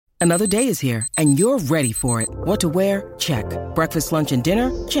Another day is here, and you're ready for it. What to wear? Check. Breakfast, lunch, and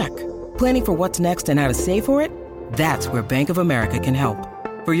dinner? Check. Planning for what's next and how to save for it? That's where Bank of America can help.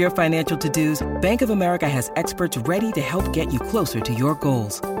 For your financial to-dos, Bank of America has experts ready to help get you closer to your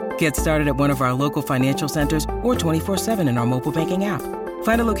goals. Get started at one of our local financial centers or 24/7 in our mobile banking app.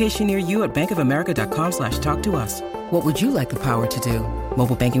 Find a location near you at bankofamerica.com/talktous. What would you like the power to do?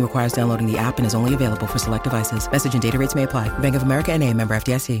 Mobile banking requires downloading the app and is only available for select devices. Message and data rates may apply. Bank of America N.A., member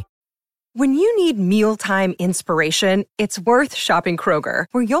FDIC. When you need mealtime inspiration, it's worth shopping Kroger,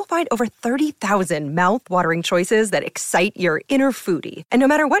 where you'll find over 30,000 mouth-watering choices that excite your inner foodie. And no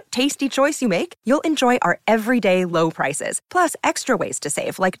matter what tasty choice you make, you'll enjoy our everyday low prices, plus extra ways to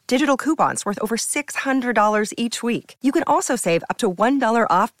save, like digital coupons worth over $600 each week. You can also save up to $1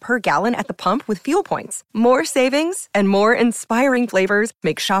 off per gallon at the pump with fuel points. More savings and more inspiring flavors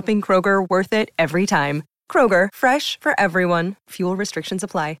make shopping Kroger worth it every time. Kroger, fresh for everyone. Fuel restrictions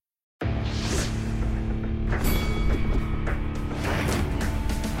apply.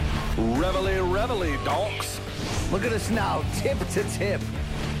 Reveille, donks. Look at us now, tip to tip.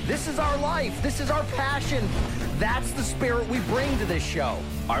 This is our life. This is our passion. That's the spirit we bring to this show.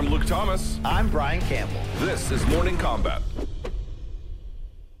 I'm Luke Thomas. I'm Brian Campbell. This is Morning Combat.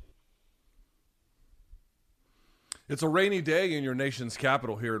 It's a rainy day in your nation's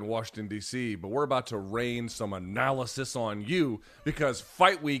capital here in Washington, D.C., but we're about to rain some analysis on you because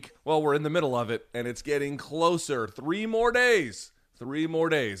Fight Week, well, we're in the middle of it, and it's getting closer. 3 more days. 3 more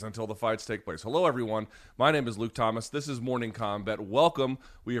days until the fights take place. Hello, everyone. My name is Luke Thomas. This is Morning Combat. Welcome.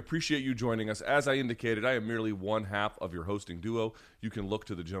 We appreciate you joining us. As I indicated, I am merely one half of your hosting duo. You can look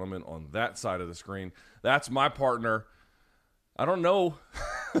to the gentleman on that side of the screen. That's my partner. I don't know.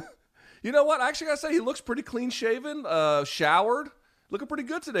 You know what? I actually got to say, he looks pretty clean-shaven, showered. Looking pretty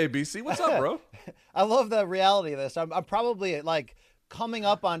good today, BC. What's up, bro? I love the reality of this. I'm probably like coming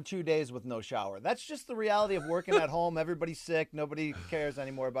up on 2 days with no shower. That's just the reality of working at home. Everybody's sick. Nobody cares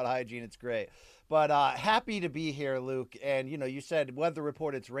anymore about hygiene. It's great. But happy to be here, Luke. And, you know, you said weather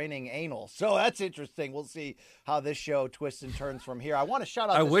report, it's raining anal. So that's interesting. We'll see how this show twists and turns from here. I want to shout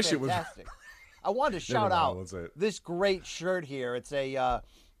out I wanted to shout out this great shirt here.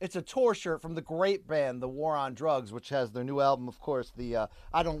 It's a tour shirt from the great band, The War on Drugs, which has their new album, of course, the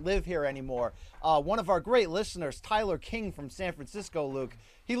I Don't Live Here Anymore. One of our great listeners, Tyler King from San Francisco, Luke,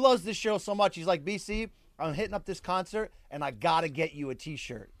 he loves this show so much. He's like, BC, I'm hitting up this concert, and I got to get you a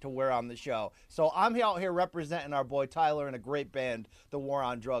T-shirt to wear on the show. So I'm out here representing our boy Tyler and a great band, The War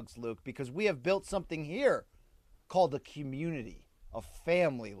on Drugs, Luke, because we have built something here called a community, a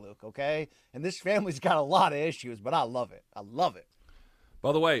family, Luke, okay? And this family's got a lot of issues, but I love it. I love it.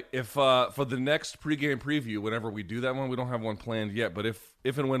 By the way, if for the next pregame preview, whenever we do that one, we don't have one planned yet, but if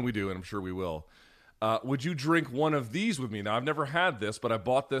and when we do, and I'm sure we will, would you drink one of these with me? Now, I've never had this, but I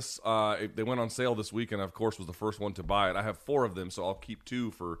bought this. They went on sale this week, and of course, was the first one to buy it. I have 4 of them, so I'll keep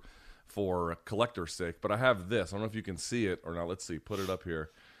 2 for collector's sake. But I have this. I don't know if you can see it or not. Let's see. Put it up here.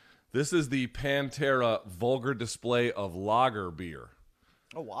 This is the Pantera Vulgar Display of Lager beer.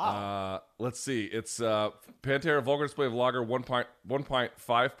 Oh, wow. Let's see. It's Pantera Vulgar Display of Lager,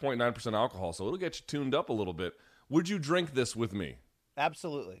 5.9% alcohol, so it'll get you tuned up a little bit. Would you drink this with me?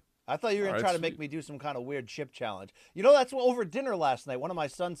 Absolutely. I thought you were going to try to make me do some kind of weird chip challenge. You know, that's what over dinner last night, one of my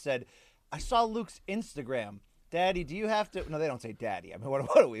sons said, I saw Luke's Instagram. Daddy, do you have to? No, they don't say daddy. I mean, what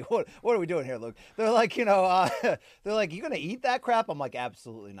are we doing here, Luke? They're like, you know, they're like, you going to eat that crap? I'm like,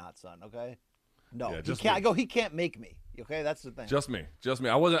 absolutely not, son, okay? No, yeah, he can't. I go, he can't make me. Okay, that's the thing. Just me.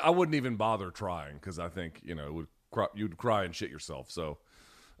 I wouldn't even bother trying because I think, you know, you'd cry and shit yourself. So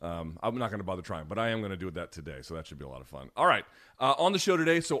I'm not going to bother trying, but I am going to do that today. So that should be a lot of fun. All right, on the show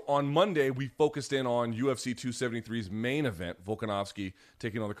today. So on Monday we focused in on UFC 273's main event, Volkanovski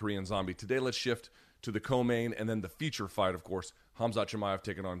taking on the Korean Zombie. Today let's shift to the co-main and then the feature fight, of course, Khamzat Chimaev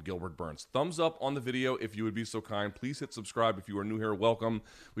taking on Gilbert Burns. Thumbs up on the video if you would be so kind. Please hit subscribe if you are new here. Welcome.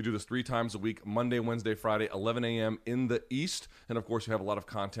 We do this 3 times a week, Monday, Wednesday, Friday, 11 a.m. in the East. And, of course, you have a lot of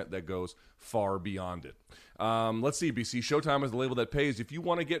content that goes far beyond it. Let's see, BC. Showtime is the label that pays. If you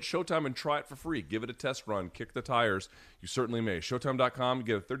want to get Showtime and try it for free, give it a test run, kick the tires, you certainly may. Showtime.com,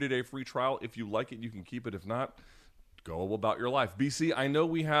 get a 30-day free trial. If you like it, you can keep it. If not, go about your life. BC, I know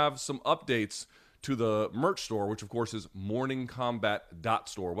we have some updates to the merch store, which, of course, is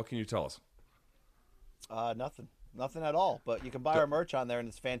morningcombat.store. What can you tell us? Nothing. Nothing at all. But you can buy our merch on there, and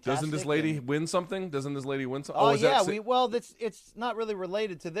it's fantastic. Doesn't this lady win something? Oh, yeah. It's not really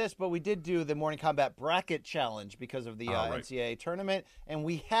related to this, but we did do the Morning Combat Bracket Challenge because of the NCAA tournament, and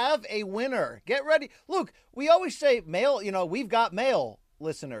we have a winner. Get ready. Look, we always say mail, you know, we've got mail.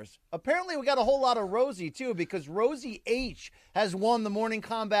 listeners. Apparently, we got a whole lot of Rosie, too, because Rosie H. has won the Morning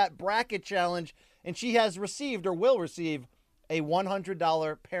Combat Bracket Challenge, and she has received or will receive a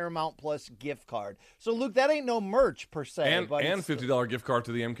 $100 Paramount Plus gift card. So, Luke, that ain't no merch per se. And $50 gift card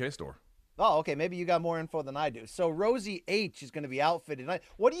to the MK store. Oh, okay. Maybe you got more info than I do. So Rosie H. is going to be outfitted.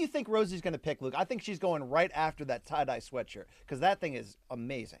 What do you think Rosie's going to pick, Luke? I think she's going right after that tie-dye sweatshirt because that thing is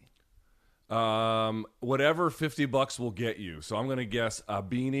amazing. Whatever $50 will get you. So I'm going to guess a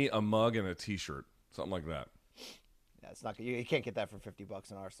beanie, a mug, and a T-shirt. Something like that. Yeah, it's not. You can't get that for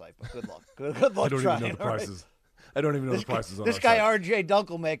 $50 on our site, but good luck. Good luck I don't trying. even know the prices. I don't even know the prices on this our guy site. RJ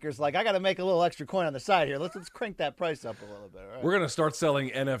Dunkelmaker's like, I got to make a little extra coin on the side here. Let's crank that price up a little bit. All right? We're going to start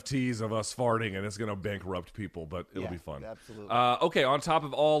selling NFTs of us farting, and it's going to bankrupt people, but it'll be fun. Absolutely. Okay, on top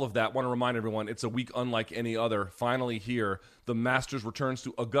of all of that, want to remind everyone, it's a week unlike any other. Finally here, the Masters returns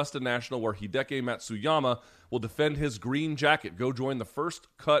to Augusta National, where Hideki Matsuyama will defend his green jacket. Go join the First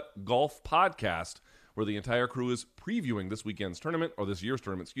Cut Golf podcast, where the entire crew is previewing this weekend's tournament, or this year's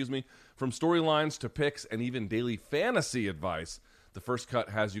tournament, excuse me. From storylines to picks and even daily fantasy advice, the First Cut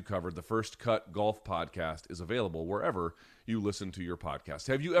has you covered. The First Cut Golf Podcast is available wherever you listen to your podcast.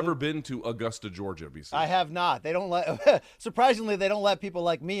 Have you ever been to Augusta, Georgia, BC? I have not. They don't let, surprisingly, they don't let people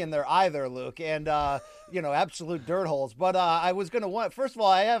like me in there either, Luke, and, absolute dirt holes. But I was going to, first of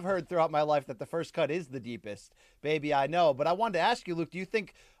all, I have heard throughout my life that the First Cut is the deepest. Baby, I know. But I wanted to ask you, Luke, do you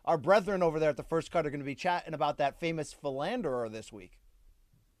think our brethren over there at the First Cut are going to be chatting about that famous philanderer this week?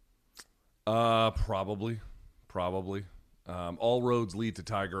 Probably. All roads lead to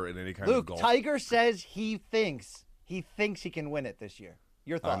Tiger in any kind of golf. Luke, Tiger says he thinks he can win it this year.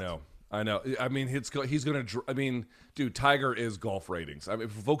 Your thoughts? I know. I mean, he's going to. I mean, dude, Tiger is golf ratings. I mean,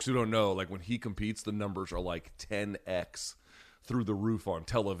 for folks who don't know, like when he competes, the numbers are like 10x through the roof on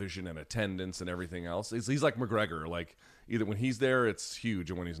television and attendance and everything else. He's like McGregor. Like either when he's there, it's huge,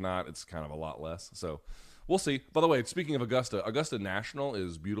 and when he's not, it's kind of a lot less. So we'll see. By the way, speaking of Augusta National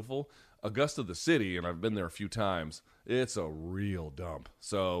is beautiful. Augusta, the city, and I've been there a few times. It's a real dump.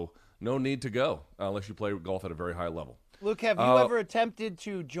 So no need to go unless you play golf at a very high level. Luke, have you ever attempted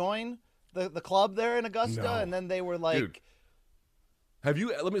to join the club there in Augusta? No. And then they were like,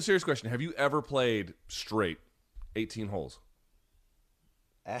 Dude, let me a serious question. Have you ever played straight 18 holes?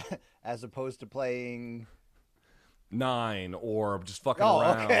 As opposed to playing 9 or just fucking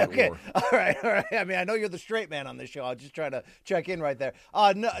around. Okay. Or... All right. I mean, I know you're the straight man on this show. I'm just trying to check in right there.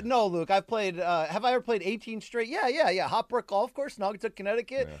 No, Luke, I've played, have I ever played 18 straight? Yeah. Hot Brook Golf Course, Naugatuck,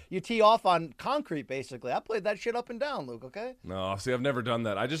 Connecticut. Yeah. You tee off on concrete, basically. I played that shit up and down, Luke, okay? No, see, I've never done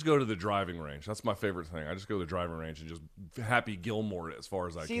that. I just go to the driving range. That's my favorite thing. I just go to the driving range and just Happy Gilmore it as far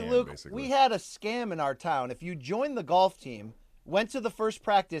as I can, See, Luke, basically. we had a scam in our town. If you joined the golf team, went to the first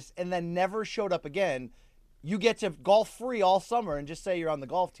practice, and then never showed up again, you get to golf free all summer and just say you're on the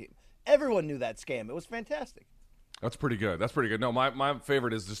golf team. Everyone knew that scam. It was fantastic. That's pretty good. No, my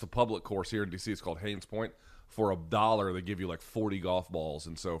favorite is just a public course here in D.C. It's called Haynes Point. For $1, they give you like 40 golf balls,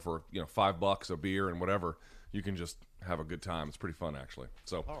 and so for $5, a beer and whatever, you can just have a good time. It's pretty fun, actually.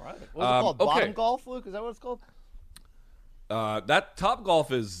 So, all right. What's it called? Okay. Bottom Golf, Luke? Is that what it's called? That Top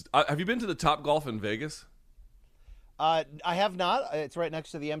Golf is. Have you been to the Top Golf in Vegas? I have not. It's right next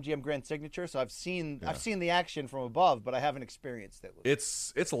to the MGM Grand Signature, so I've seen the action from above, but I haven't experienced it.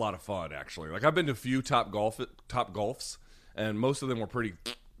 It's a lot of fun, actually. Like I've been to a few Top Golfs, and most of them were pretty.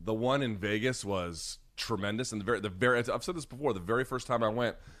 The one in Vegas was tremendous, and the very I've said this before. The very first time I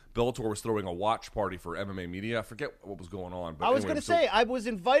went, Bellator was throwing a watch party for MMA media. I forget what was going on. But I was going to say, I was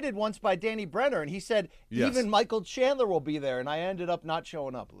invited once by Danny Brenner, and he said even Michael Chandler will be there, and I ended up not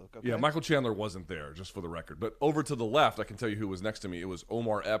showing up, Luke. Okay? Yeah, Michael Chandler wasn't there, just for the record. But over to the left, I can tell you who was next to me. It was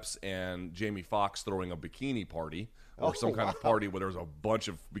Omar Epps and Jamie Foxx throwing a bikini party, or some kind of party where there was a bunch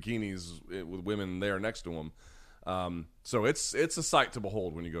of bikinis with women there next to them. So it's a sight to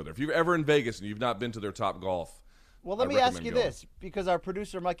behold when you go there. If you're ever in Vegas and you've not been to their Top Golf, well, let me ask you this, because our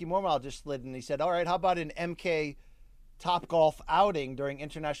producer, Mikey Mormal, just slid and he said, all right, how about an MK Top Golf outing during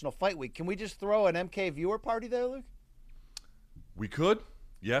International Fight Week? Can we just throw an MK viewer party there, Luke? We could.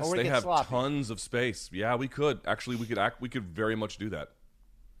 Yes, they have tons of space. Yeah, we could. Actually, we could very much do that.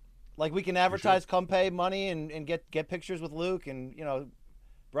 Like we can advertise, come pay money and get pictures with Luke and,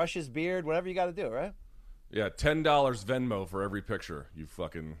 brush his beard, whatever you got to do, right? Yeah, $10 Venmo for every picture, you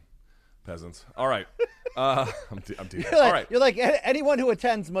fucking peasants. All right. I'm teasing. All right. You're like, anyone who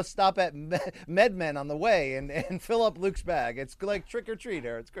attends must stop at MedMen on the way and fill up Luke's bag. It's like trick or treat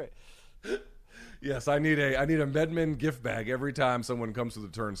here. It's great. Yes, I need a MedMen gift bag every time someone comes to the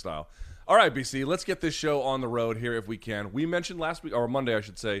turnstile. All right, BC, let's get this show on the road here if we can. We mentioned last week, or Monday, I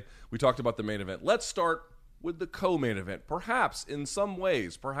should say, we talked about the main event. Let's start with the co-main event. Perhaps, in some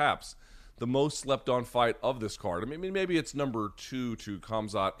ways, the most slept-on fight of this card. I mean, maybe it's number 2 to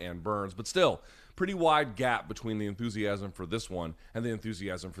Khamzat and Burns, but still, pretty wide gap between the enthusiasm for this one and the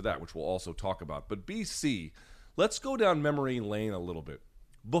enthusiasm for that, which we'll also talk about. But BC, let's go down memory lane a little bit.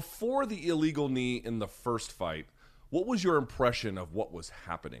 Before the illegal knee in the first fight, what was your impression of what was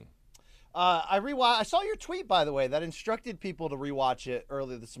happening? I saw your tweet, by the way, that instructed people to rewatch it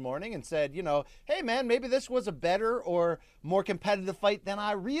early this morning and said, hey, man, maybe this was a better or more competitive fight than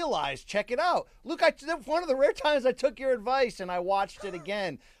I realized. Check it out. Luke, one of the rare times I took your advice and I watched it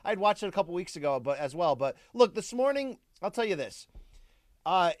again. I'd watched it a couple weeks ago as well. But look, this morning, I'll tell you this.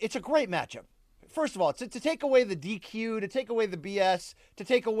 It's a great matchup. First of all, to take away the DQ, to take away the BS, to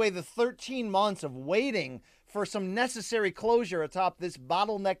take away the 13 months of waiting for some necessary closure atop this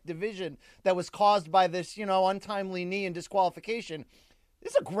bottleneck division that was caused by this, untimely knee and disqualification.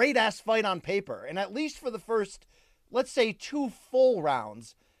 This is a great-ass fight on paper. And at least for the first, let's say, 2 full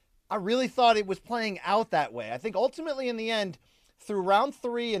rounds, I really thought it was playing out that way. I think ultimately in the end, through round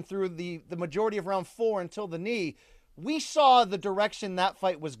 3 and through the majority of round 4 until the knee, we saw the direction that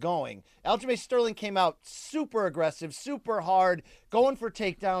fight was going. Aljamain Sterling came out super aggressive, super hard, going for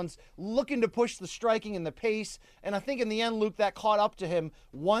takedowns, looking to push the striking and the pace. And I think in the end, Luke, that caught up to him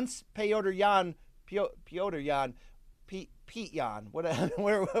once Petr Yan,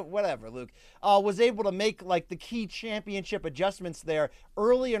 whatever, Luke, was able to make like the key championship adjustments there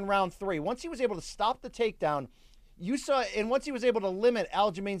early in round 3. Once he was able to stop the takedown, you saw, and once he was able to limit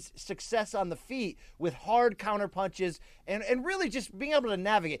Aljamain's success on the feet with hard counter punches and really just being able to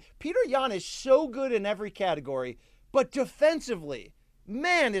navigate. Petr Yan is so good in every category, but defensively,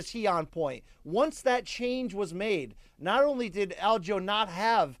 man, is he on point. Once that change was made, not only did Aljo not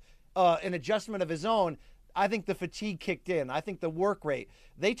have an adjustment of his own, I think the fatigue kicked in. I think the work rate.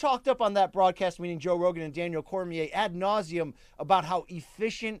 They talked up on that broadcast meeting, Joe Rogan and Daniel Cormier, ad nauseum about how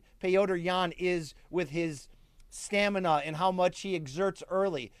efficient Petr Yan is with his stamina and how much he exerts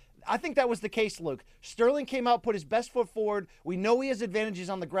early. I think that was the case, Luke. Sterling came out, put his best foot forward. We know he has advantages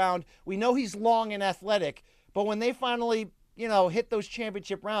on the ground. We know he's long and athletic. But when they finally, hit those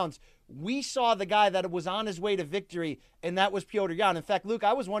championship rounds, we saw the guy that was on his way to victory, and that was Petr Yan. In fact, Luke,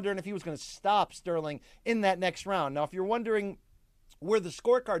 I was wondering if he was going to stop Sterling in that next round. Now, if you're wondering where the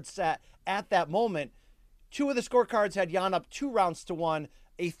scorecard sat at that moment, 2 of the scorecards had Yan up 2-1.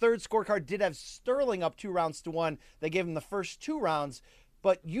 A third scorecard did have Sterling up 2-1. They gave him the first 2 rounds.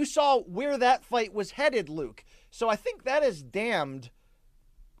 But you saw where that fight was headed, Luke. So I think that is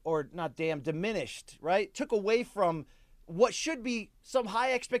diminished, right? Took away from what should be some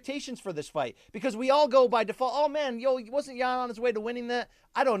high expectations for this fight. Because we all go by default, oh man, wasn't Yan on his way to winning that?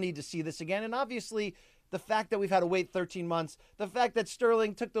 I don't need to see this again. And obviously, the fact that we've had to wait 13 months, the fact that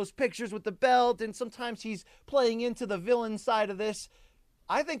Sterling took those pictures with the belt, and sometimes he's playing into the villain side of this,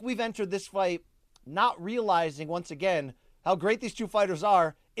 I think we've entered this fight not realizing, once again, how great these 2 fighters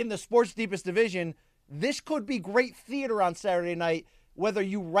are in the sport's deepest division. This could be great theater on Saturday night, whether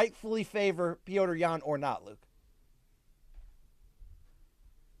you rightfully favor Petr Yan or not, Luke.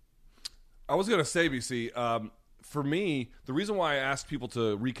 I was going to say, BC, for me, the reason why I asked people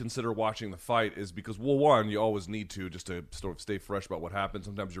to reconsider watching the fight is because, well, one, you always need to just to sort of stay fresh about what happened.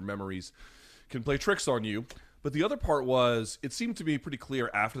 Sometimes your memories can play tricks on you. But the other part was, it seemed to be pretty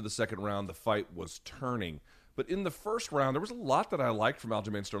clear after the second round the fight was turning. But in the first round, there was a lot that I liked from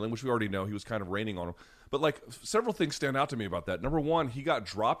Aljamain Sterling, which we already know. He was kind of raining on him. But, several things stand out to me about that. Number one, he got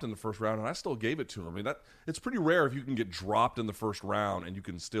dropped in the first round, and I still gave it to him. I mean, it's pretty rare if you can get dropped in the first round and you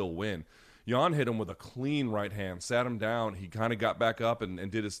can still win. Yan hit him with a clean right hand, sat him down. He kind of got back up and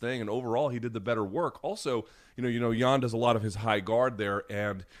did his thing, and overall he did the better work. Also, Yan does a lot of his high guard there,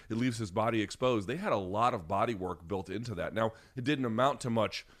 and it leaves his body exposed. They had a lot of body work built into that. Now, it didn't amount to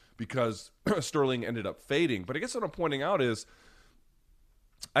much because Sterling ended up fading, but I guess what I'm pointing out is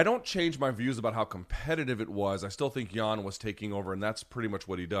I don't change my views about how competitive it was. I still think Yan was taking over, and that's pretty much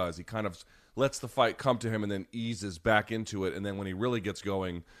what he does. He kind of lets the fight come to him and then eases back into it, and then when he really gets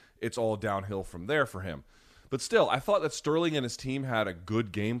going, it's all downhill from there for him. But still, I thought that Sterling and his team had a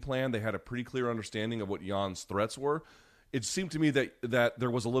good game plan. They had a pretty clear understanding of what Yan's threats were. It seemed to me that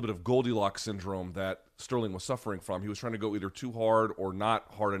there was a little bit of Goldilocks syndrome that Sterling was suffering from. He was trying to go either too hard or not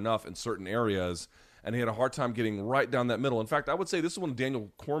hard enough in certain areas, and he had a hard time getting right down that middle. In fact, I would say this is one of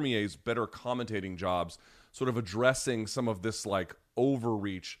Daniel Cormier's better commentating jobs, sort of addressing some of this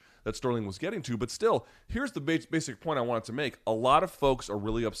overreach that Sterling was getting to. But still, here's the basic point I wanted to make. A lot of folks are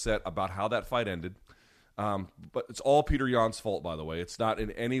really upset about how that fight ended. But it's all Peter Yan's fault, by the way. It's not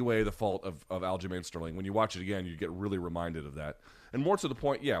in any way the fault of Aljamain Sterling. When you watch it again, you get really reminded of that. And more to the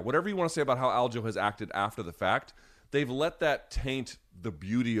point, yeah, whatever you want to say about how Aljo has acted after the fact, they've let that taint the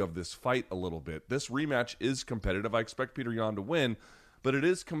beauty of this fight a little bit. This rematch is competitive. I expect Peter Yan to win, but it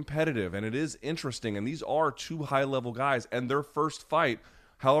is competitive, and it is interesting. And these are two high-level guys, and their first fight,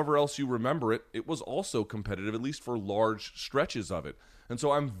 however else you remember it, it was also competitive, at least for large stretches of it. And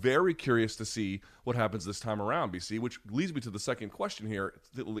so I'm very curious to see what happens this time around, BC, which leads me to the second question here,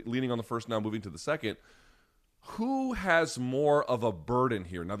 leaning on the first, now moving to the second. Who has more of a burden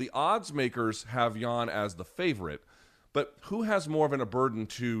here? Now, the odds makers have Yan as the favorite, but who has more of a burden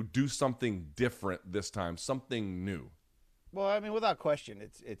to do something different this time, something new? Well, I mean, without question,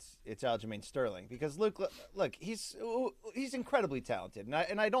 it's Aljamain Sterling, because Luke, look, he's incredibly talented,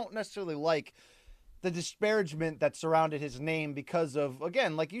 and I don't necessarily like the disparagement that surrounded his name because of,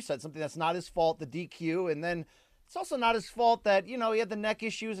 again, like you said, something that's not his fault, the DQ, and then it's also not his fault that, he had the neck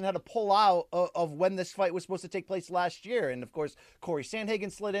issues and had to pull out of when this fight was supposed to take place last year. And, of course, Corey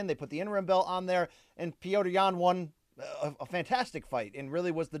Sandhagen slid in. They put the interim belt on there, and Petr Yan won a fantastic fight and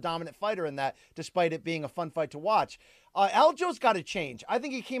really was the dominant fighter in that, despite it being a fun fight to watch. Aljo's got to change. I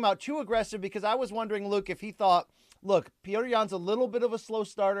think he came out too aggressive because I was wondering, Luke, if he thought, look, Petr Yan's a little bit of a slow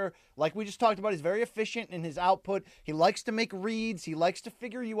starter. Like we just talked about, he's very efficient in his output. He likes to make reads. He likes to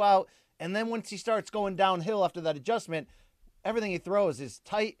figure you out. And then once he starts going downhill after that adjustment, everything he throws is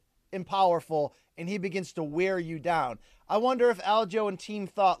tight and powerful, and he begins to wear you down. I wonder if Aljo and team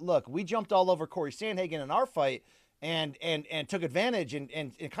thought, look, we jumped all over Corey Sandhagen in our fight and took advantage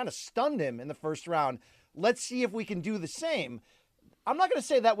and kind of stunned him in the first round. Let's see if we can do the same. I'm not going to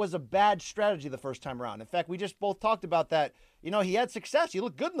say that was a bad strategy the first time around. In fact, we just both talked about that. He had success. He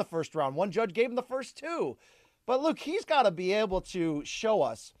looked good in the first round. One judge gave him the first two. But look, he's got to be able to show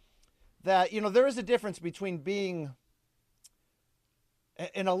us that, there is a difference between being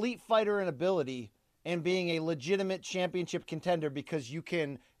an elite fighter in ability and being a legitimate championship contender, because you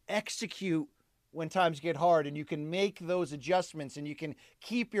can execute when times get hard and you can make those adjustments and you can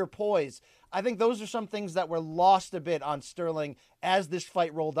keep your poise. I think those are some things that were lost a bit on Sterling as this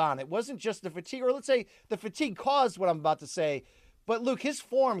fight rolled on. It wasn't just the fatigue, or let's say the fatigue caused what I'm about to say, but Luke, his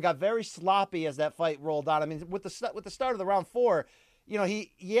form got very sloppy as that fight rolled on. I mean, with the start of the round 4,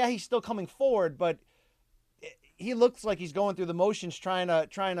 he's still coming forward, but he looks like he's going through the motions, trying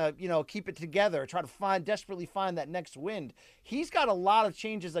to keep it together, try to desperately find that next wind. He's got a lot of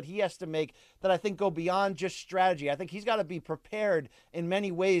changes that he has to make that I think go beyond just strategy. I think he's got to be prepared in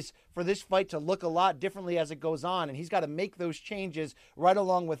many ways for this fight to look a lot differently as it goes on, and he's got to make those changes right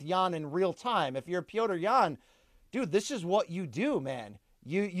along with Yan in real time. If you're Petr Yan, dude, this is what you do, man.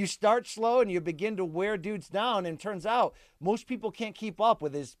 You start slow and you begin to wear dudes down, and turns out most people can't keep up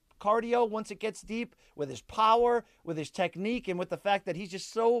with his cardio once it gets deep, with his power, with his technique, and with the fact that he's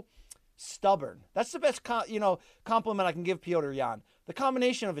just so stubborn. That's the best compliment I can give Petr Yan. The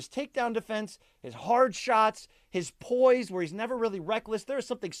combination of his takedown defense, his hard shots, his poise where he's never really reckless. There is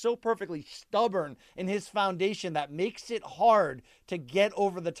something so perfectly stubborn in his foundation that makes it hard to get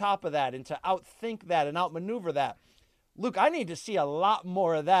over the top of that and to outthink that and outmaneuver that. Luke, I need to see a lot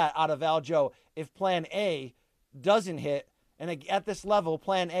more of that out of Aljo if Plan A doesn't hit. And at this level,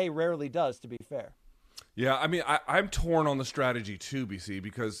 Plan A rarely does, to be fair. Yeah, I mean, I'm torn on the strategy too, BC,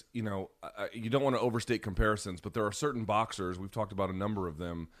 because, you don't want to overstate comparisons, but there are certain boxers, we've talked about a number of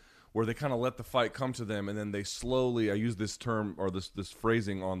them, where they kind of let the fight come to them, and then they slowly, I used this term or this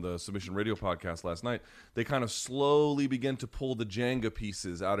phrasing on the Submission Radio podcast last night, they kind of slowly begin to pull the Jenga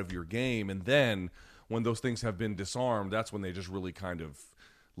pieces out of your game, and then when those things have been disarmed, that's when they just really kind of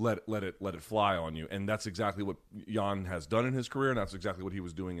let it fly on you. And that's exactly what Yan has done in his career, and that's exactly what he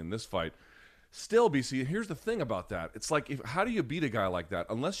was doing in this fight. Still, BC, here's the thing about that. It's like, how do you beat a guy like that?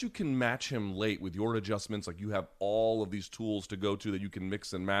 Unless you can match him late with your adjustments, like you have all of these tools to go to that you can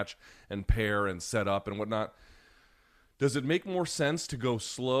mix and match and pair and set up and whatnot. Does it make more sense to go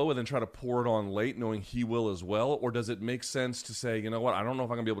slow and then try to pour it on late, knowing he will as well? Or does it make sense to say, you know what, I don't know if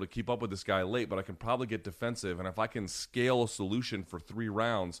I'm going to be able to keep up with this guy late, but I can probably get defensive. And if I can scale a solution for 3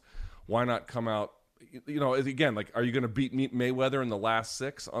 rounds, why not come out, again, like, are you going to beat Mayweather in the last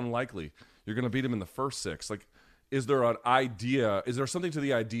 6? Unlikely. You're going to beat him in the first 6. Like, is there something to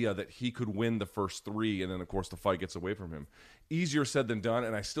the idea that he could win the first 3 and then, of course, the fight gets away from him? Easier said than done,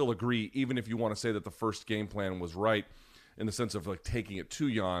 and I still agree, even if you want to say that the first game plan was right, in the sense of like taking it to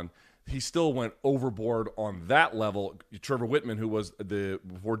Yan, he still went overboard on that level. Trevor Whitman, who was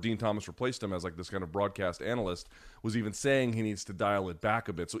before Dean Thomas replaced him as like this kind of broadcast analyst, was even saying he needs to dial it back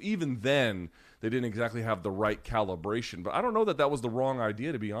a bit. So even then, they didn't exactly have the right calibration. But I don't know that was the wrong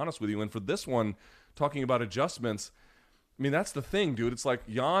idea, to be honest with you. And for this one, talking about adjustments, I mean, that's the thing, dude. It's like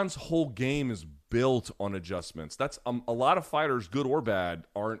Jan's whole game is built on adjustments. That's a lot of fighters, good or bad,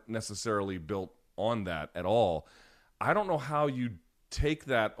 aren't necessarily built on that at all. I don't know how you take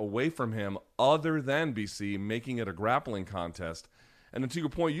that away from him other than, BC, making it a grappling contest. And then to your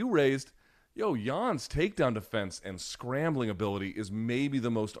point you raised, Jan's takedown defense and scrambling ability is maybe the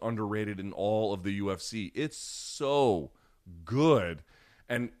most underrated in all of the UFC. It's so good.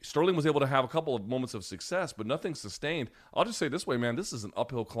 And Sterling was able to have a couple of moments of success, but nothing sustained. I'll just say this way, man, this is an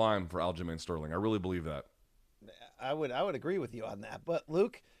uphill climb for Aljamain Sterling. I really believe that. I would agree with you on that. But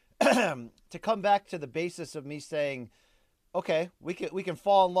Luke, to come back to the basis of me saying, okay, we can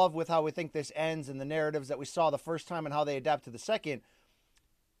fall in love with how we think this ends and the narratives that we saw the first time and how they adapt to the second.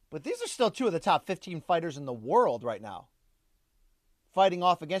 But these are still two of the top 15 fighters in the world right now, fighting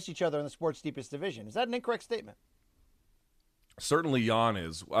off against each other in the sport's deepest division. Is that an incorrect statement? Certainly Jan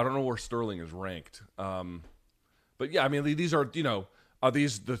is. I don't know where Sterling is ranked. But yeah, I mean, these are, are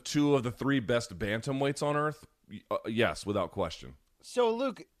these the two of the three best bantamweights on earth? Yes, without question. So,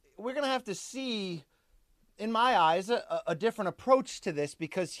 Luke, we're going to have to see, in my eyes, a different approach to this,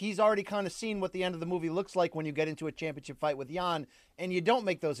 because he's already kind of seen what the end of the movie looks like when you get into a championship fight with Jan and you don't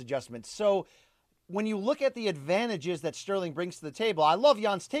make those adjustments. So when you look at the advantages that Sterling brings to the table, I love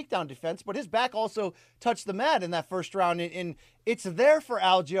Jan's takedown defense, but his back also touched the mat in that first round. And it's there for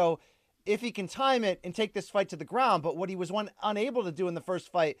Aljo if he can time it and take this fight to the ground. But what he was unable to do in the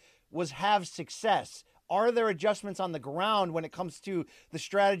first fight was have success. Are there adjustments on the ground when it comes to the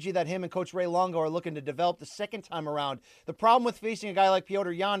strategy that him and Coach Ray Longo are looking to develop the second time around? The problem with facing a guy like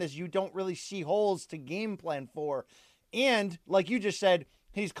Petr Yan is you don't really see holes to game plan for. And like you just said,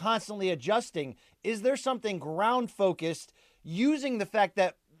 he's constantly adjusting. Is there something ground-focused, using the fact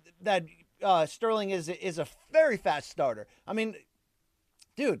that Sterling is a very fast starter? I mean,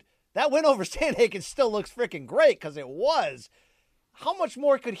 dude, that win over Sandhagen still looks freaking great, because it was. How much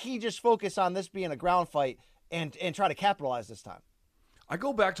more could he just focus on this being a ground fight and try to capitalize this time? I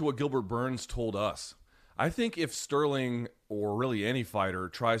go back to what Gilbert Burns told us. I think if Sterling, or really any fighter,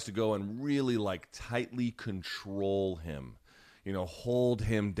 tries to go and really tightly control him, hold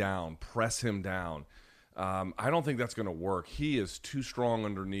him down, press him down, I don't think that's going to work. He is too strong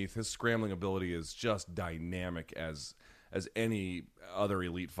underneath. His scrambling ability is just dynamic as any other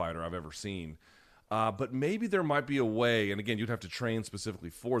elite fighter I've ever seen. But maybe there might be a way, and again, you'd have to train specifically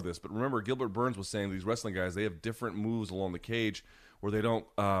for this. But remember, Gilbert Burns was saying these wrestling guys, they have different moves along the cage where they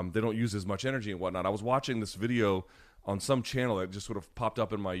don't use as much energy and whatnot. I was watching this video on some channel that just sort of popped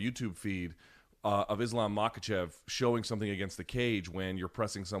up in my YouTube feed of Islam Makhachev showing something against the cage when you're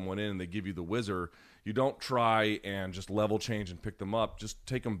pressing someone in and they give you the whizzer. You don't try and just level change and pick them up. Just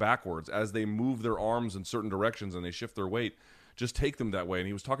take them backwards. As they move their arms in certain directions and they shift their weight, just take them that way. And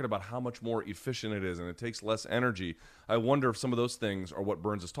he was talking about how much more efficient it is and it takes less energy. I wonder if some of those things are what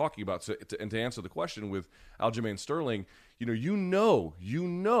Burns is talking about. So, and to answer the question with Aljamain Sterling, you know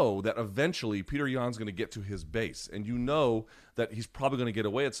that eventually Petr Yan's going to get to his base, and you know that he's probably going to get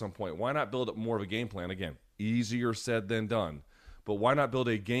away at some point. Why not build up more of a game plan? Again, easier said than done. But why not build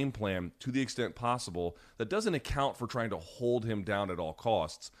a game plan to the extent possible that doesn't account for trying to hold him down at all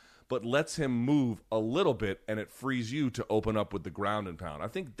costs, but lets him move a little bit, and it frees you to open up with the ground and pound. I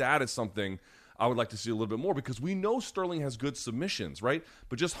think that is something I would like to see a little bit more, because we know Sterling has good submissions, right?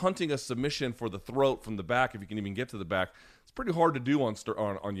 But just hunting a submission for the throat from the back, if you can even get to the back, it's pretty hard to do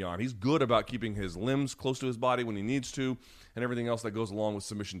on Yan. He's good about keeping his limbs close to his body when he needs to, and everything else that goes along with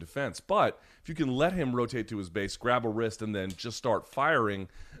submission defense. But if you can let him rotate to his base, grab a wrist, and then just start firing,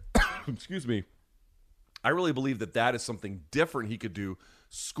 excuse me, I really believe that is something different he could do,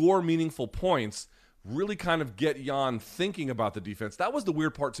 score meaningful points, really kind of get Yan thinking about the defense. That was the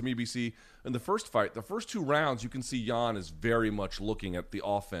weird part to me, BC, in the first fight. The first two rounds, you can see Yan is very much looking at the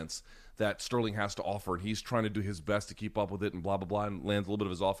offense that Sterling has to offer, and he's trying to do his best to keep up with it and blah, blah, blah, and lands a little bit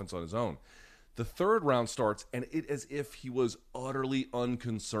of his offense on his own. The third round starts, and it as if he was utterly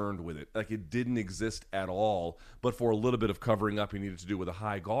unconcerned with it, like it didn't exist at all, but for a little bit of covering up he needed to do with a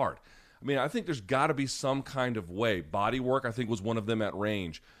high guard. I mean, I think there's got to be some kind of way. Body work, I think, was one of them at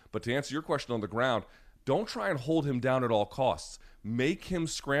range. But to answer your question on the ground, don't try and hold him down at all costs. Make him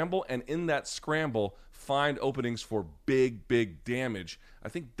scramble, and in that scramble, find openings for big, big damage. I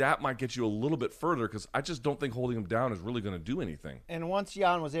think that might get you a little bit further, because I just don't think holding him down is really going to do anything. And once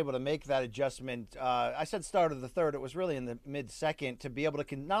Yan was able to make that adjustment, I said start of the third, it was really in the mid-second, to be able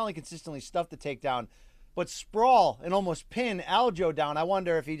to not only consistently stuff the takedown, but sprawl and almost pin Aljo down. I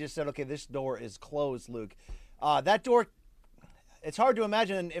wonder if he just said, okay, this door is closed, Luke. That door, it's hard to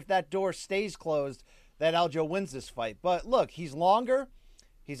imagine if that door stays closed that Aljo wins this fight. But look, he's longer.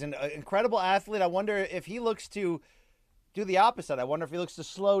 He's an incredible athlete. I wonder if he looks to do the opposite. I wonder if he looks to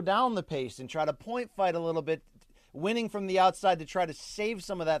slow down the pace and try to point fight a little bit, winning from the outside to try to save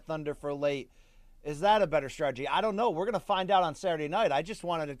some of that thunder for late. Is that a better strategy? I don't know. We're going to find out on Saturday night. I just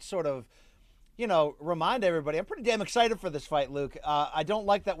wanted to sort of, remind everybody. I'm pretty damn excited for this fight, Luke. I don't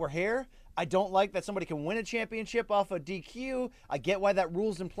like that we're here. I don't like that somebody can win a championship off a DQ. I get why that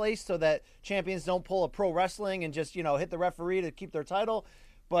rule's in place so that champions don't pull a pro wrestling and just, hit the referee to keep their title.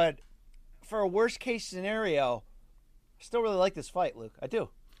 But for a worst case scenario, I still really like this fight, Luke. I do.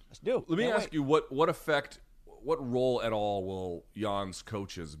 Let me ask you, what role at all will Jan's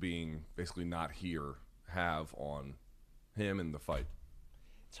coaches being basically not here have on him in the fight?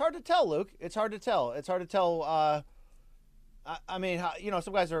 It's hard to tell, Luke. It's hard to tell.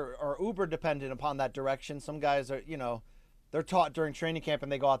 Some guys are uber dependent upon that direction. Some guys are, they're taught during training camp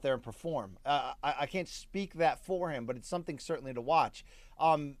and they go out there and perform. I can't speak that for him, but it's something certainly to watch.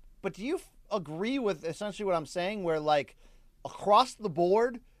 But do you agree with essentially what I'm saying, where like across the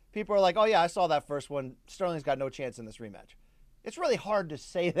board, people are like, oh yeah, I saw that first one. Sterling's got no chance in this rematch. It's really hard to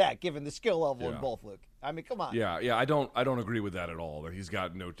say that given the skill level in both, Luke. I mean, come on. Yeah, I don't agree with that at all. That he's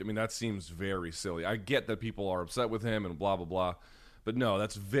got no. I mean, that seems very silly. I get that people are upset with him and blah blah blah, but no,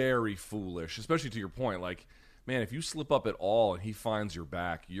 that's very foolish. Especially to your point, like, man, if you slip up at all and he finds your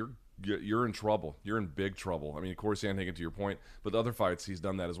back, you're in trouble. You're in big trouble. I mean, Corey Sandhagen, to your point, but the other fights he's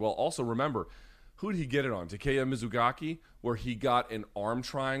done that as well. Also, remember, who did he get it on? Takeya Mizugaki, where he got an arm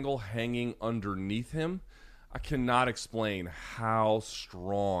triangle hanging underneath him. I cannot explain how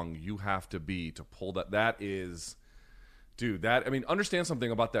strong you have to be to pull that. That is, dude, understand something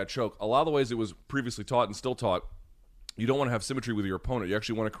about that choke. A lot of the ways it was previously taught and still taught, you don't want to have symmetry with your opponent. You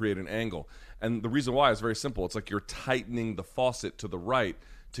actually want to create an angle. And the reason why is very simple. It's like you're tightening the faucet to the right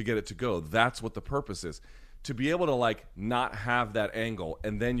to get it to go. That's what the purpose is. To be able to, like, not have that angle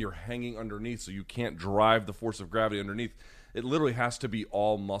and then you're hanging underneath so you can't drive the force of gravity underneath. It literally has to be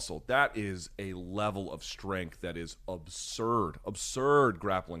all muscle. That is a level of strength that is absurd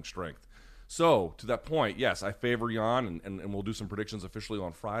grappling strength. So, to that point, yes, I favor Jan, and we'll do some predictions officially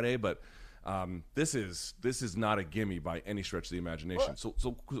on Friday, but this is not a gimme by any stretch of the imagination. So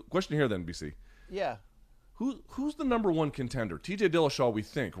question here then, BC. Yeah. Who's the number one contender? TJ Dillashaw, we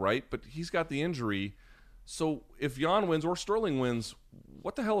think, right? But he's got the injury. So if Jan wins or Sterling wins,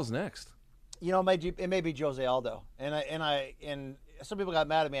 what the hell is next? It may be Jose Aldo, and some people got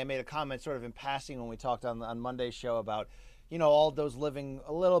mad at me. I made a comment sort of in passing when we talked on Monday's show about, Aldo's living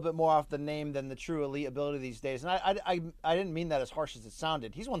a little bit more off the name than the true elite ability these days. And I didn't mean that as harsh as it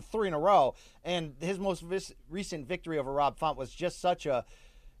sounded. He's won 3 in a row, and his most recent victory over Rob Font was just such a,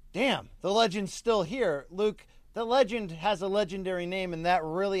 damn, the legend's still here. Luke, the legend has a legendary name, and that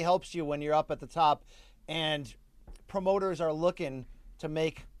really helps you when you're up at the top, and promoters are looking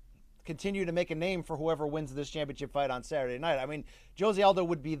to continue to make a name for whoever wins this championship fight on Saturday night. I mean, Jose Aldo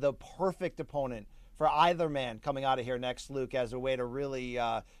would be the perfect opponent for either man coming out of here next, Luke, as a way to really,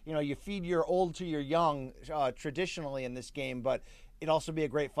 you feed your old to your young traditionally in this game, but it'd also be a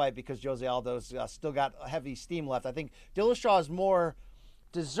great fight because Jose Aldo's still got heavy steam left. I think Dillashaw is more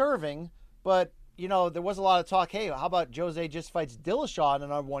deserving, but, there was a lot of talk, hey, how about Jose just fights Dillashaw in a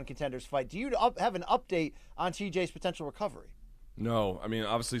number one contenders fight? Do you have an update on TJ's potential recovery? No, I mean,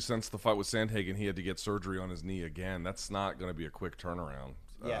 obviously since the fight with Sandhagen, he had to get surgery on his knee again. That's not going to be a quick turnaround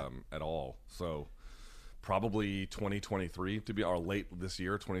at all. So probably 2023 or late this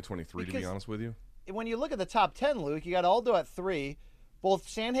year, 2023 to be honest with you. When you look at the top 10, Luke, you got Aldo at 3, both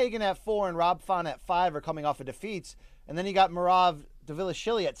Sandhagen at 4 and Rob Font at 5 are coming off of defeats, and then you got Merab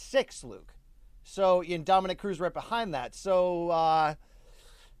Dvalishvili at 6, Luke. So, and Dominic Cruz right behind that. So, I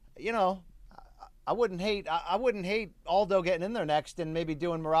wouldn't hate Aldo getting in there next and maybe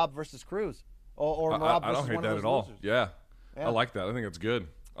doing Merab versus Cruz or Merab versus one of those losers. I don't hate that at all. Yeah. I like that. I think it's good.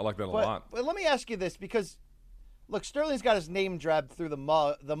 I like that a lot. But let me ask you this, because look, Sterling's got his name dragged through the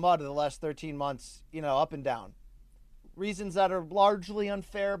mud of the last 13 months, up and down. Reasons that are largely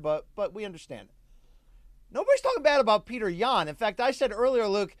unfair, but we understand it. Nobody's talking bad about Peter Yan. In fact, I said earlier,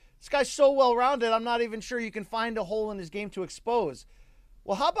 Luke, this guy's so well-rounded, I'm not even sure you can find a hole in his game to expose.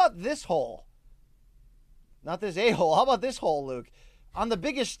 Well, how about this hole? Not this a-hole. How about this hole, Luke? On the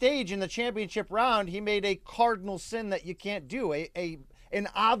biggest stage in the championship round, he made a cardinal sin that you can't do, an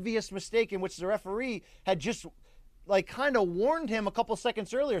obvious mistake in which the referee had just kind of warned him a couple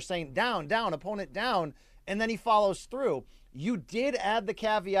seconds earlier, saying down, opponent down, and then he follows through. You did add the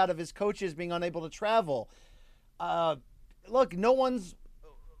caveat of his coaches being unable to travel. Look, no one's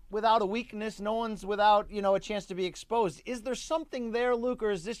without a weakness. No one's without, a chance to be exposed. Is there something there, Luke,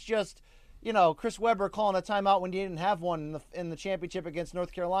 or is this just, Chris Webber calling a timeout when you didn't have one in the championship against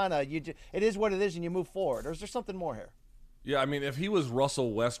North Carolina. It is what it is, and you move forward. Or is there something more here? Yeah, I mean, if he was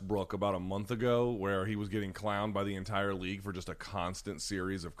Russell Westbrook about a month ago, where he was getting clowned by the entire league for just a constant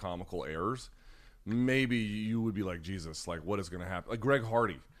series of comical errors, maybe you would be like, Jesus, like, what is going to happen? Like Greg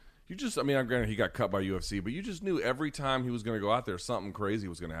Hardy. Granted, he got cut by UFC, but you just knew every time he was going to go out there, something crazy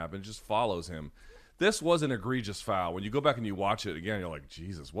was going to happen. It just follows him. This was an egregious foul. When you go back and you watch it again, you're like,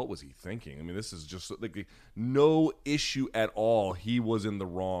 Jesus, what was he thinking? I mean, this is just like no issue at all. He was in the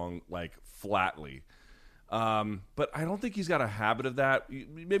wrong, like, flatly. But I don't think he's got a habit of that.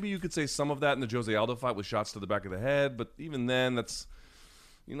 Maybe you could say some of that in the Jose Aldo fight with shots to the back of the head, but even then, that's,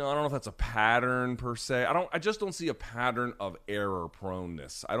 I don't know if that's a pattern per se. I just don't see a pattern of error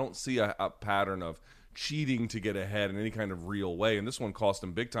proneness. I don't see a pattern of cheating to get ahead in any kind of real way, and this one cost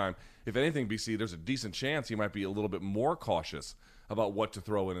him big time. If anything, BC, there's a decent chance he might be a little bit more cautious about what to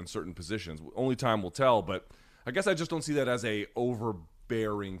throw in certain positions. Only time will tell, but I guess I just don't see that as a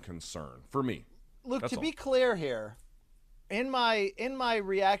overbearing concern for me. Luke, That's to all. be clear here, in my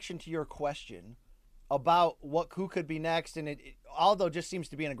reaction to your question about who could be next, and Aldo just seems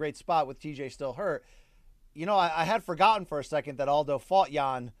to be in a great spot with TJ still hurt. I had forgotten for a second that Aldo fought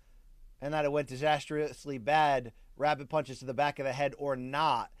Jan, and that it went disastrously bad, rabbit punches to the back of the head or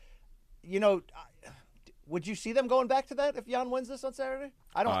not. Would you see them going back to that if Jan wins this on Saturday?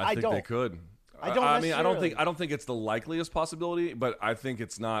 I think they could. I don't think it's the likeliest possibility, but I think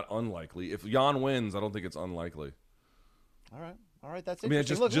it's not unlikely. If Jan wins, I don't think it's unlikely. All right, that's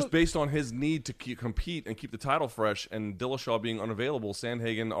interesting. Look, just based on his need to compete and keep the title fresh, and Dillashaw being unavailable,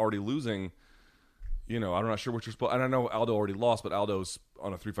 Sandhagen already losing. I'm not sure what you're supposed. And I know Aldo already lost, but Aldo's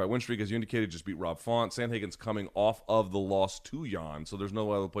on a 3-fight win streak, as you indicated, just beat Rob Font. Sandhagen's coming off of the loss to Jan, so there's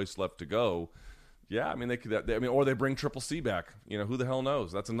no other place left to go. Yeah, I mean they could. Or they bring Triple C back. Who the hell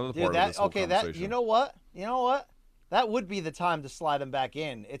knows? That's another part of this whole conversation. You know what? That would be the time to slide him back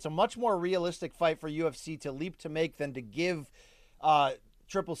in. It's a much more realistic fight for UFC to leap to make than to give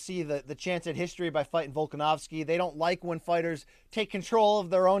Triple C the chance at history by fighting Volkanovski. They don't like when fighters take control of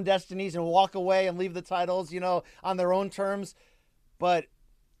their own destinies and walk away and leave the titles, on their own terms. But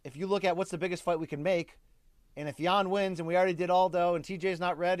if you look at what's the biggest fight we can make, and if Jan wins and we already did Aldo and TJ's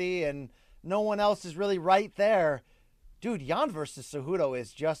not ready and no one else is really right there, dude, Jan versus Cejudo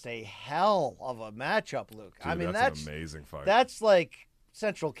is just a hell of a matchup, Luke. Dude, that's an amazing fight. That's like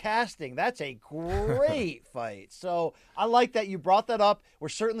central casting. That's a great fight. So I like that you brought that up. We're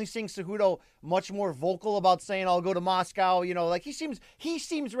certainly seeing Cejudo much more vocal about saying, I'll go to Moscow. Like he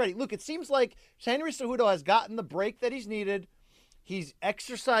seems ready. Look, it seems like Henry Cejudo has gotten the break that he's needed. He's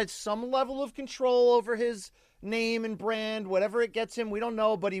exercised some level of control over his name and brand, whatever it gets him, we don't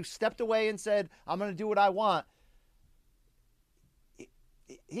know, but he stepped away and said, I'm going to do what I want.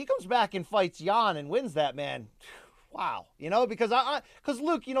 He comes back and fights Jan and wins that, man. Wow. Because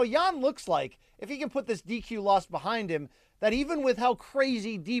Luke, Jan looks like, if he can put this DQ loss behind him, that even with how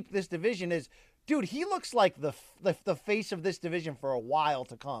crazy deep this division is, dude, he looks like the face of this division for a while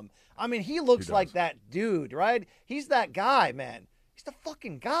to come. I mean, he looks like that dude, right? He's that guy, man. He's the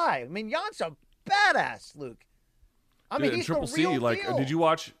fucking guy. I mean, Jan's a badass, Luke. I mean, he's Triple the real C. deal. Did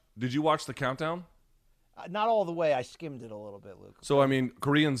you watch the countdown? Not all the way. I skimmed it a little bit, Luke. So,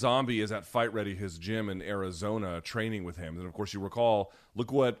 Korean Zombie is at Fight Ready, his gym in Arizona, training with him. And, of course, you recall,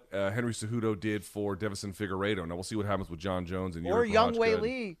 look what Henry Cejudo did for Devison Figueiredo. Now, we'll see what happens with John Jones and Or Young Wei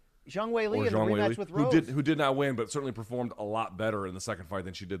Lee. Zhang Wei Li in the rematch with Rose. Who did not win, but certainly performed a lot better in the second fight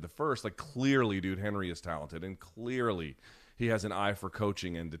than she did the first. Like, clearly, dude, Henry is talented, and clearly he has an eye for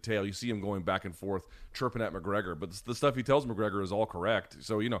coaching and detail. You see him going back and forth, chirping at McGregor, but the stuff he tells McGregor is all correct.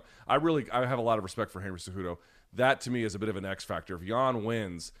 So, I have a lot of respect for Henry Cejudo. That, to me, is a bit of an X factor. If Jan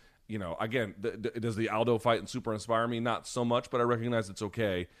wins, again, does the Aldo fight and super inspire me? Not so much, but I recognize it's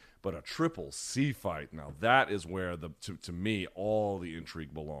okay. But a Triple C fight, now that is where, to me, all the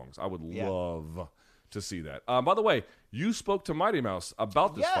intrigue belongs. I would love to see that. By the way, you spoke to Mighty Mouse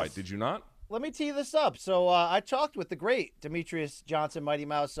about this fight, did you not? Let me tee this up. So I talked with the great Demetrius Johnson, Mighty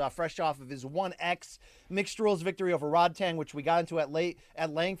Mouse, fresh off of his 1X mixed rules victory over Rodtang, which we got into at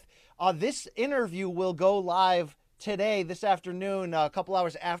length. This interview will go live today, this afternoon, a couple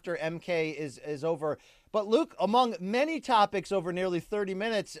hours after MK is over. But Luke, among many topics over nearly 30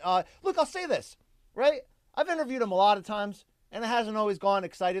 minutes, look, I'll say this, right? I've interviewed him a lot of times, and it hasn't always gone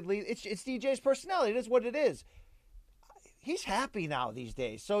excitedly. It's DJ's personality. It is what it is. He's happy now these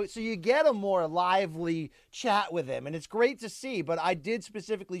days. So you get a more lively chat with him, and it's great to see. But I did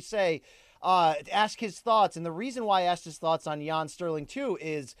specifically say, ask his thoughts. And the reason why I asked his thoughts on Jan Sterling, too,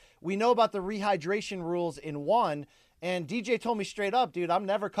 is we know about the rehydration rules in one. And DJ told me straight up, dude, I'm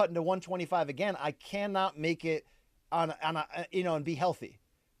never cutting to 125 again. I cannot make it on a, and be healthy.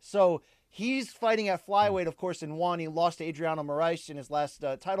 So he's fighting at flyweight, of course, and won. He lost to Adriano Moraes in his last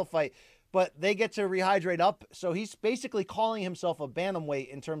title fight. But they get to rehydrate up. So he's basically calling himself a bantamweight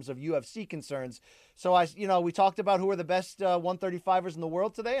in terms of UFC concerns. So we talked about who are the best 135ers in the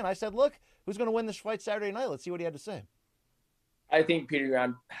world today. And I said, look, who's going to win this fight Saturday night? Let's see what he had to say. I think Peter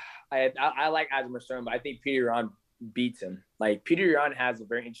Yan, I like Aljamain Sterling, but I think Peter Yan beats him. Like, Peter Yan has a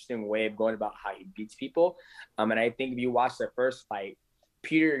very interesting way of going about how he beats people. And I think if you watch the first fight,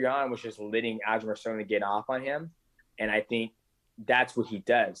 Peter Yan was just letting Aljamain Sterling get off on him. And I think that's what he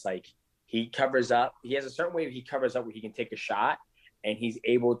does. Like, he covers up. He has a certain way he covers up where he can take a shot, and he's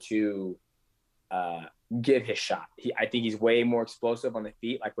able to give his shot. I think he's way more explosive on the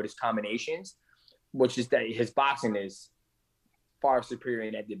feet, like with his combinations, which is that his boxing is far superior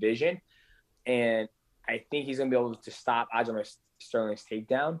in that division. And I think he's going to be able to stop Aljamain Sterling's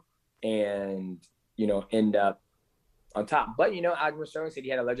takedown and, end up on top. But, Aljamain Sterling said he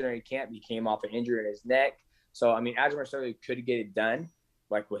had a legendary camp. He came off an injury in his neck. So, Aljamain Sterling could get it done,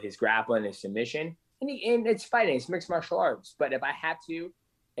 like with his grappling and submission. And it's fighting. It's mixed martial arts. But if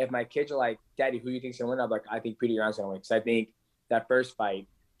my kids are like, Daddy, who do you think's going to win? I'm like, I think Peter Yan's going to win. Because I think that first fight,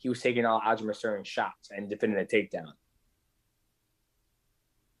 he was taking all Aljamain Sterling's shots and defending a takedown.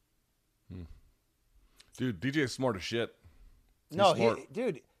 Dude, DJ is smart as shit.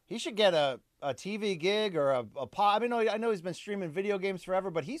 He should get a TV gig or a pod. I know he's been streaming video games forever,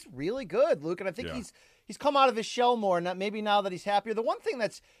 but he's really good, Luke. And I think he's come out of his shell more. And maybe now that he's happier, the one thing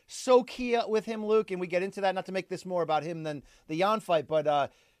that's so key with him, Luke, and we get into that, not to make this more about him than the Yan fight,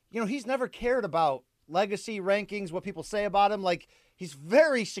 but he's never cared about legacy rankings, what people say about him. Like, he's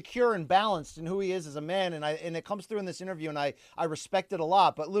very secure and balanced in who he is as a man, and it comes through in this interview, and I respect it a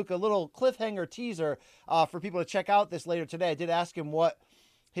lot. But Luke, a little cliffhanger teaser for people to check out this later today. I did ask him what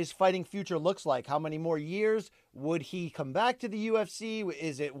his fighting future looks like. How many more years? Would he come back to the UFC?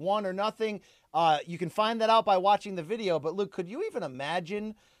 Is it one or nothing? You can find that out by watching the video. But Luke, could you even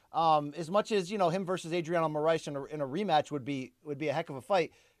imagine, as much as him versus Adriano Moraes in a rematch would be a heck of a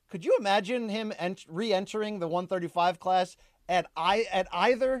fight? Could you imagine him re-entering the 135 class at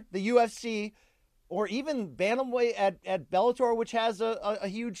either the UFC or even bantamweight at Bellator, which has a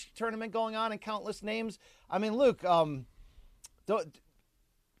huge tournament going on and countless names? I mean, Luke, y'all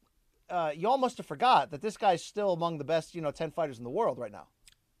must have forgot that this guy's still among the best 10 fighters in the world right now.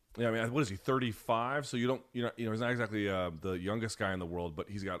 Yeah, what is he, 35? So he's not exactly the youngest guy in the world, but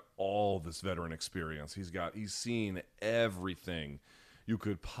he's got all this veteran experience. He's seen everything you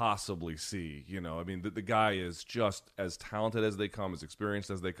could possibly see. The guy is just as talented as they come, as experienced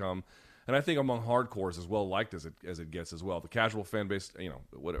as they come. And I think among hardcores as well liked as it gets as well. The casual fan base,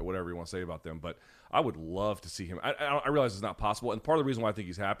 whatever you want to say about them. But I would love to see him. I realize it's not possible. And part of the reason why I think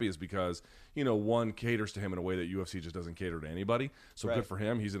he's happy is because, one caters to him in a way that UFC just doesn't cater to anybody. So Good for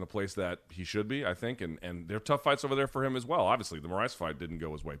him. He's in a place that he should be, I think. And there are tough fights over there for him as well. Obviously, the Moraes fight didn't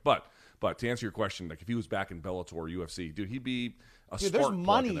go his way. But to answer your question, like if he was back in Bellator or UFC, dude, he'd be a spark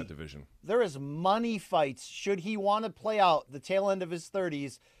plug in that division. There is money fights. Should he want to play out the tail end of his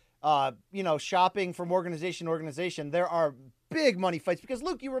 30s, shopping from organization to organization, there are big money fights. Because,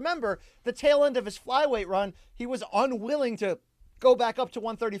 Luke, you remember the tail end of his flyweight run, he was unwilling to go back up to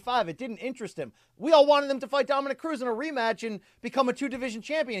 135. It didn't interest him. We all wanted him to fight Dominic Cruz in a rematch and become a 2-division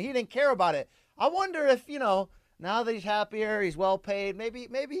champion. He didn't care about it. I wonder if, now that he's happier, he's well paid, maybe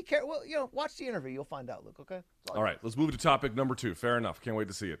he cares. Well, watch the interview. You'll find out, Luke, okay? All right, let's move to topic number 2. Fair enough. Can't wait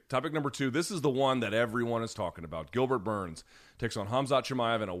to see it. Topic number 2, this is the one that everyone is talking about. Gilbert Burns takes on Khamzat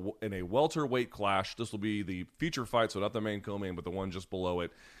Chimaev in a welterweight clash. This will be the feature fight, so not the main co-main, but the one just below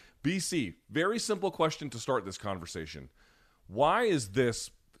it. BC, very simple question to start this conversation. Why is this,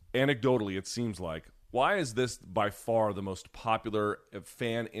 anecdotally it seems like, why is this by far the most popular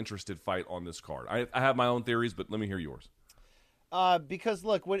fan-interested fight on this card? I have my own theories, but let me hear yours. Because,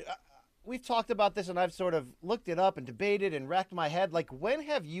 look, we've talked about this, and I've sort of looked it up and debated and racked my head. Like, when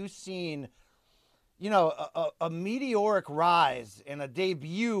have you seen, a meteoric rise and a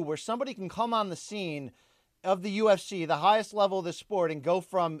debut where somebody can come on the scene of the UFC, the highest level of the sport, and go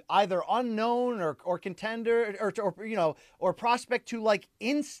from either unknown or contender or prospect to, like,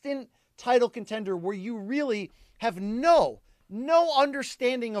 instant title contender where you really have no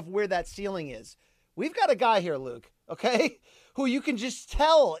understanding of where that ceiling is? We've got a guy here, Luke, okay, who you can just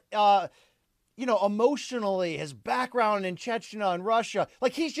tell, emotionally, his background in Chechnya and Russia,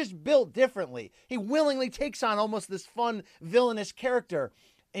 like he's just built differently. He willingly takes on almost this fun, villainous character.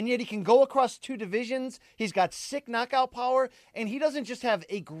 and yet he can go across 2 divisions. He's got sick knockout power, and he doesn't just have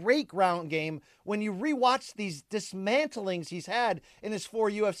a great ground game. When you rewatch these dismantlings he's had in his 4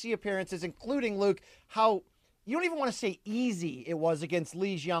 UFC appearances, including, Luke, how you don't even want to say easy it was against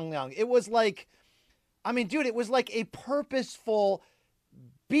Li Jiangliang. It was like, I mean, dude, it was like a purposeful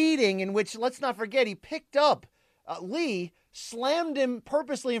beating in which, let's not forget, he picked up Lee, slammed him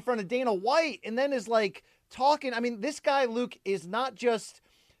purposely in front of Dana White, and then is like talking. I mean, this guy, Luke, is not just,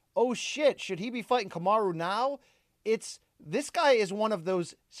 oh shit, should he be fighting Kamaru now? This guy is one of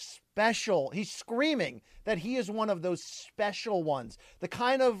those special, he's screaming that he is one of those special ones. The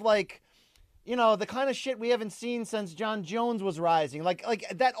kind of like, you know, the kind of shit we haven't seen since John Jones was rising. Like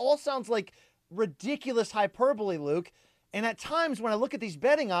that all sounds like ridiculous hyperbole, Luke. And at times when I look at these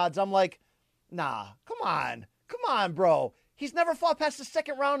betting odds, I'm like, nah, come on, bro. He's never fought past the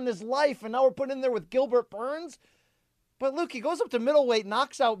 2nd round in his life, and now we're putting in there with Gilbert Burns. But Luke, he goes up to middleweight,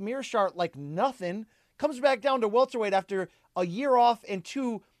 knocks out Meerschaert like nothing, comes back down to welterweight after a year off and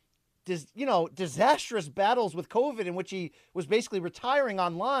 2 disastrous battles with COVID in which he was basically retiring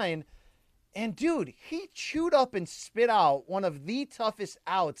online. And dude, he chewed up and spit out one of the toughest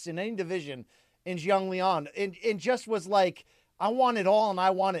outs in any division in Jiang Liang, and just was like, I want it all and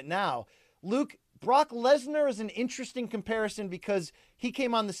I want it now. Luke, Brock Lesnar is an interesting comparison because he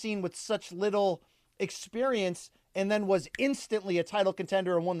came on the scene with such little experience and then was instantly a title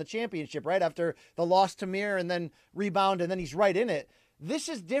contender and won the championship right after the loss to Mir and then rebound, and then he's right in it. This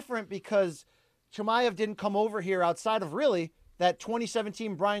is different because Chimaev didn't come over here outside of really that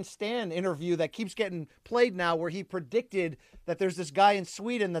 2017 Brian Stan interview that keeps getting played now, where he predicted that there's this guy in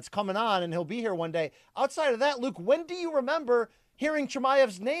Sweden that's coming on and he'll be here one day. Outside of that, Luke, when do you remember hearing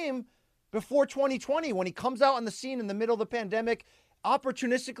Chimaev's name before 2020, when he comes out on the scene in the middle of the pandemic,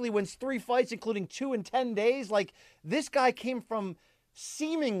 opportunistically wins 3 fights, including 2 in 10 days? Like, this guy came from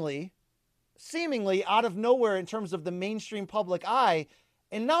seemingly out of nowhere in terms of the mainstream public eye.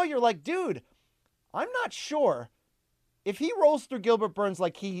 And now you're like, dude, I'm not sure if he rolls through Gilbert Burns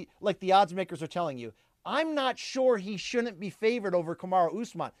like the odds makers are telling you. I'm not sure he shouldn't be favored over Kamaru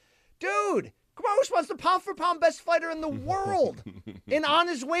Usman. Dude, Kamaru Usman's the pound-for-pound best fighter in the world and on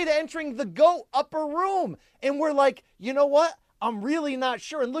his way to entering the GOAT upper room. And we're like, you know what? I'm really not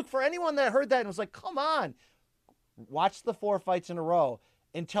sure. And look, for anyone that heard that and was like, come on, watch the 4 fights in a row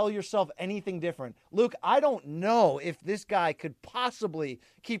and tell yourself anything different. Luke, I don't know if this guy could possibly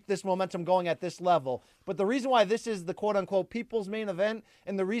keep this momentum going at this level. But the reason why this is the quote-unquote people's main event,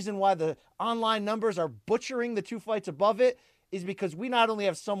 and the reason why the online numbers are butchering the 2 fights above it, is because we not only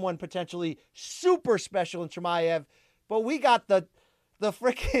have someone potentially super special in Chimaev, but we got the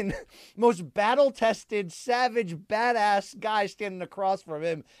freaking most battle-tested, savage, badass guy standing across from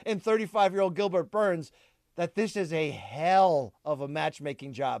him in 35-year-old Gilbert Burns, that this is a hell of a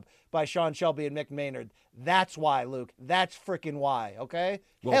matchmaking job by Sean Shelby and Mick Maynard. That's why, Luke. That's freaking why, okay?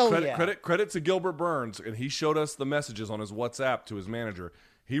 Well, credit to Gilbert Burns, and he showed us the messages on his WhatsApp to his manager.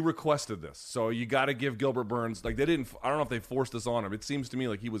 He requested this. So you got to give Gilbert Burns, like, I don't know if they forced this on him. It seems to me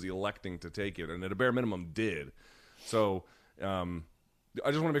like he was electing to take it, and at a bare minimum did. So I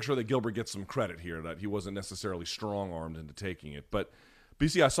just want to make sure that Gilbert gets some credit here, that he wasn't necessarily strong-armed into taking it. But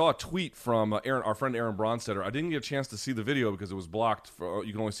BC, I saw a tweet from our friend Aaron Bronstetter. I didn't get a chance to see the video because it was blocked.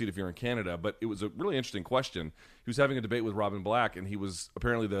 You can only see it if you're in Canada. But it was a really interesting question. He was having a debate with Robin Black, and he was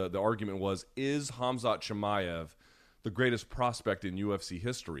apparently the argument was, is Khamzat Chimaev the greatest prospect in UFC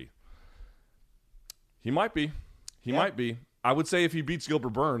history? He might be. He might be. I would say if he beats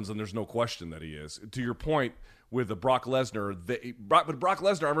Gilbert Burns, then there's no question that he is. To your point with the Brock Lesnar, but Brock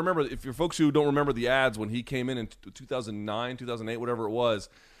Lesnar, I remember, if you're folks who don't remember the ads when he came in 2009, 2008, whatever it was,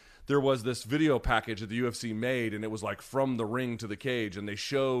 there was this video package that the UFC made, and it was like from the ring to the cage, and they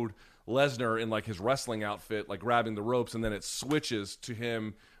showed Lesnar in like his wrestling outfit, like grabbing the ropes, and then it switches to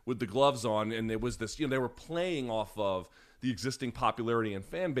him with the gloves on, and it was this, they were playing off of the existing popularity and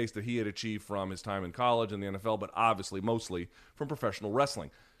fan base that he had achieved from his time in college and the NFL, but obviously mostly from professional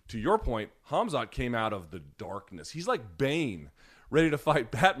wrestling. To your point, Khamzat came out of the darkness. He's like Bane, ready to fight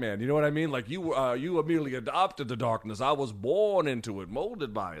Batman. You know what I mean? Like, you immediately adopted the darkness. I was born into it,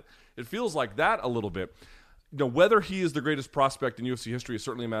 molded by it. It feels like that a little bit. Whether he is the greatest prospect in UFC history is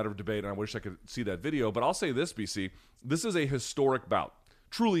certainly a matter of debate, and I wish I could see that video. But I'll say this, BC. This is a historic bout,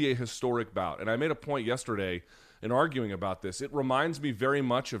 truly a historic bout. And I made a point yesterday in arguing about this. It reminds me very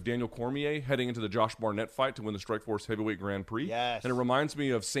much of Daniel Cormier heading into the Josh Barnett fight to win the Strikeforce Heavyweight Grand Prix. Yes. And it reminds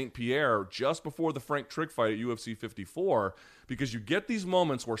me of St. Pierre just before the Frank Trigg fight at UFC 54, because you get these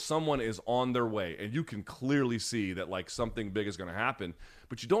moments where someone is on their way, and you can clearly see that like something big is going to happen,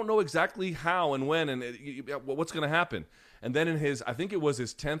 but you don't know exactly how and when and what's going to happen. And then in his, I think it was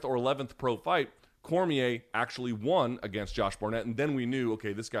his 10th or 11th pro fight, Cormier actually won against Josh Barnett, and then we knew,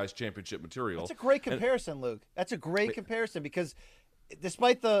 okay, this guy's championship material. That's a great comparison, Luke. That's a great comparison because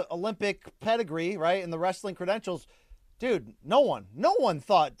despite the Olympic pedigree, right, and the wrestling credentials, dude, no one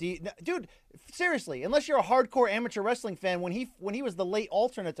thought, dude, seriously, unless you're a hardcore amateur wrestling fan, when he was the late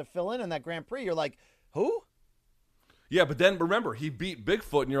alternate to fill in that Grand Prix, you're like, who? Yeah, but then remember, he beat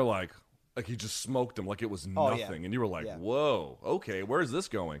Bigfoot, and you're like he just smoked him like it was nothing. Yeah. And you were like, whoa, okay, where's this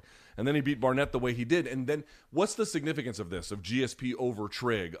going? And then he beat Barnett the way he did. And then what's the significance of this, of GSP over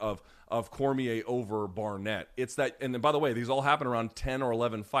Trigg, of Cormier over Barnett? It's that, and by the way, these all happen around 10 or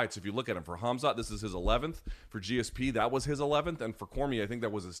 11 fights. If you look at him, for Khamzat, this is his 11th. For GSP, that was his 11th. And for Cormier, I think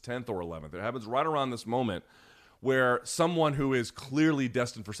that was his 10th or 11th. It happens right around this moment where someone who is clearly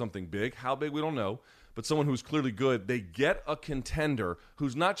destined for something big, how big, we don't know, but someone who's clearly good, they get a contender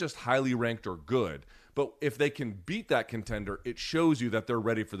who's not just highly ranked or good, but if they can beat that contender, it shows you that they're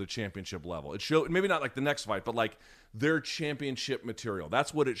ready for the championship level. It shows, maybe not like the next fight, but like their championship material.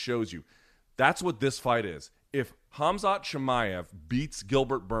 That's what it shows you. That's what this fight is. If Khamzat Chimaev beats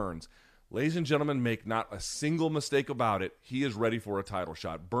Gilbert Burns, ladies and gentlemen, make not a single mistake about it, he is ready for a title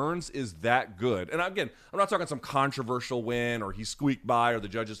shot. Burns is that good. And again, I'm not talking some controversial win or he squeaked by or the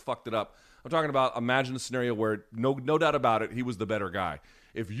judges fucked it up. I'm talking about, imagine a scenario where, no doubt about it, he was the better guy.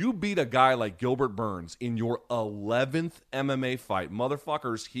 If you beat a guy like Gilbert Burns in your 11th MMA fight,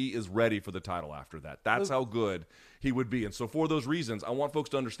 motherfuckers, he is ready for the title after that. That's how good he would be. And so for those reasons, I want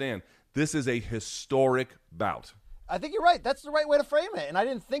folks to understand, this is a historic bout. I think you're right. That's the right way to frame it. And I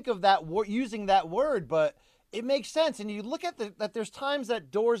didn't think of that using that word, but it makes sense. And you look at that there's times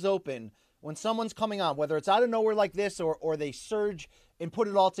that doors open when someone's coming on, whether it's out of nowhere like this or they surge and put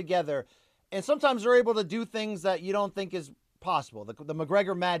it all together. And sometimes they're able to do things that you don't think is possible. The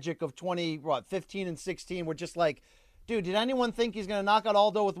McGregor magic of 15 and 16 were just like, dude, did anyone think he's going to knock out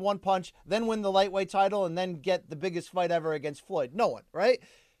Aldo with one punch, then win the lightweight title, and then get the biggest fight ever against Floyd? No one, right?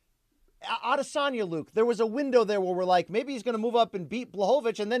 Adesanya, Luke, there was a window there where we're like, maybe he's going to move up and beat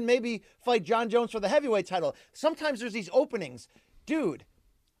Blachowicz and then maybe fight John Jones for the heavyweight title. Sometimes there's these openings. Dude,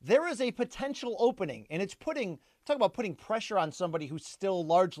 there is a potential opening, and it's talk about putting pressure on somebody who's still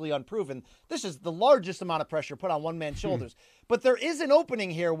largely unproven. This is the largest amount of pressure put on one man's shoulders. But there is an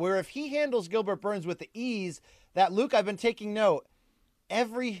opening here where if he handles Gilbert Burns with the ease that, Luke, I've been taking note,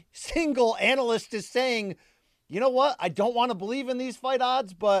 every single analyst is saying, you know what, I don't want to believe in these fight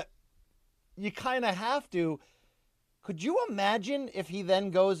odds, but you kind of have to. Could you imagine if he then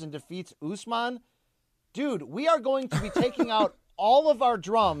goes and defeats Usman? Dude, we are going to be taking out all of our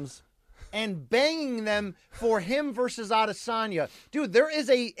drums and banging them for him versus Adesanya. Dude, there is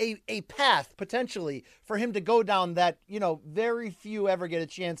a path potentially for him to go down that, very few ever get a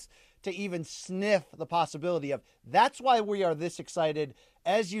chance to even sniff the possibility of. That's why we are this excited.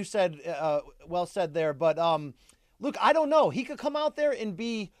 As you said, well said there. But look, I don't know. He could come out there and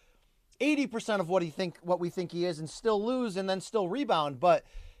be 80% of what we think he is and still lose and then still rebound. But,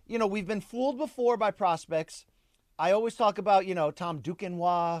 we've been fooled before by prospects. I always talk about, Tom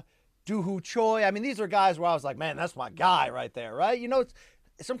Duquesnoy, Doohoo Choi. I mean, these are guys where I was like, man, that's my guy right there, right?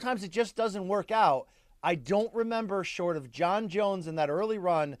 Sometimes it just doesn't work out. I don't remember, short of John Jones in that early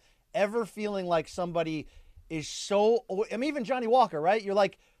run, ever feeling like somebody is so, even Johnny Walker, right? You're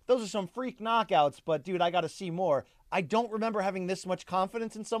like, those are some freak knockouts, but dude, I got to see more. I don't remember having this much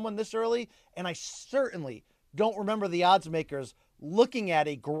confidence in someone this early, and I certainly don't remember the odds makers looking at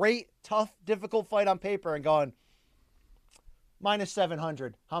a great, tough, difficult fight on paper and going, minus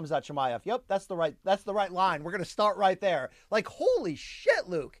 700, Khamzat Chimaev. Yep, that's the right line. We're going to start right there. Like, holy shit,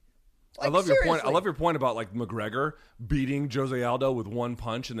 Luke. Like, I love seriously. your point. I love your point about like McGregor beating Jose Aldo with one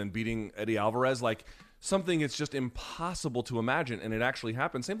punch and then beating Eddie Alvarez. Like something it's just impossible to imagine, and it actually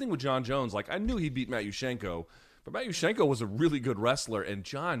happened. Same thing with John Jones. Like I knew he'd beat Matyushenko, but Matyushenko was a really good wrestler, and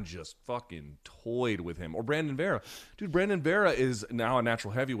John just fucking toyed with him. Or Brandon Vera. Dude, Brandon Vera is now a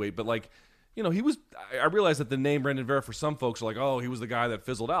natural heavyweight, but like, he was, I realize that the name Brandon Vera for some folks are like, oh, he was the guy that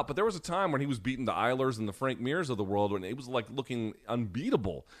fizzled out. But there was a time when he was beating the Eilers and the Frank Mears of the world when it was like looking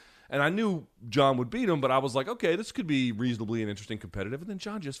unbeatable. And I knew John would beat him, but I was like, okay, this could be reasonably and interesting competitive. And then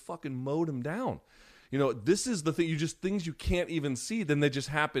John just fucking mowed him down. This is the thing. Things you can't even see. Then they just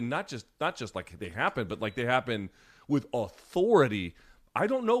happen. Not just like they happen, but like they happen with authority. I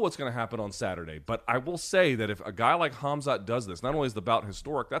don't know what's going to happen on Saturday, but I will say that if a guy like Khamzat does this, not only is the bout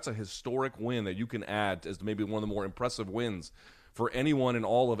historic, that's a historic win that you can add as maybe one of the more impressive wins for anyone in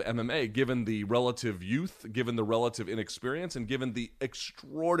all of MMA, given the relative youth, given the relative inexperience, and given the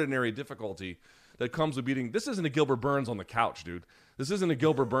extraordinary difficulty that comes with beating. This isn't a Gilbert Burns on the couch, dude. This isn't a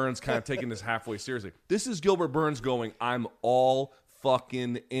Gilbert Burns kind of taking this halfway seriously. This is Gilbert Burns going, I'm all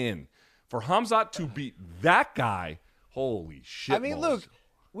fucking in. For Khamzat to beat that guy, holy shit. I mean, Luke,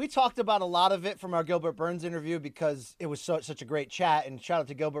 we talked about a lot of it from our Gilbert Burns interview because it was such a great chat, and shout out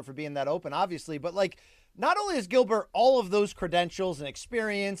to Gilbert for being that open, obviously. But, like, not only has Gilbert all of those credentials and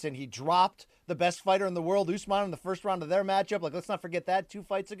experience, and he dropped the best fighter in the world, Usman, in the first round of their matchup. Like, let's not forget that 2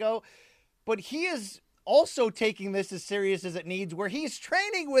 fights ago. But he is also taking this as serious as it needs, where he's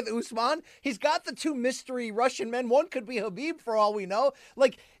training with Usman. He's got the 2 mystery Russian men. One could be Khabib for all we know.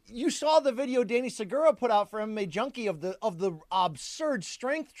 Like, you saw the video Danny Segura put out for MMA Junkie of the absurd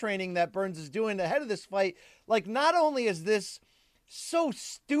strength training that Burns is doing ahead of this fight. Like, not only is this so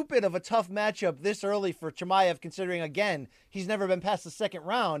stupid of a tough matchup this early for Chimaev, considering, again, he's never been past the second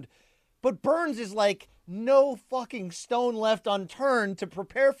round, but Burns is like no fucking stone left unturned to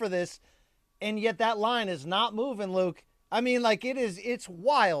prepare for this, and yet that line is not moving, Luke. I mean, like, it's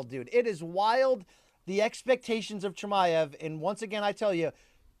wild, dude. It is wild, the expectations of Chimaev, and once again, I tell you,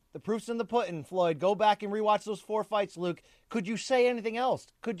 the proof's in the pudding, Floyd. Go back and rewatch those 4 fights, Luke. Could you say anything else?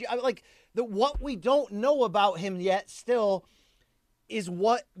 Could you, like, what we don't know about him yet still is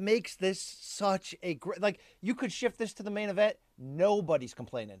what makes this such a great, like, you could shift this to the main event. Nobody's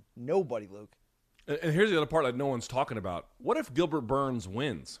complaining. Nobody, Luke. And here's the other part that no one's talking about. What if Gilbert Burns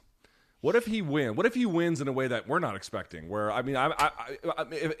wins? What if he wins? What if he wins in a way that we're not expecting? Where, I mean,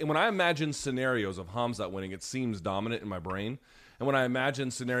 when I imagine scenarios of Khamzat winning, it seems dominant in my brain. And when I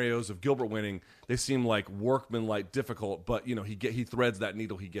imagine scenarios of Gilbert winning, they seem like workmanlike, difficult. But you know, he threads that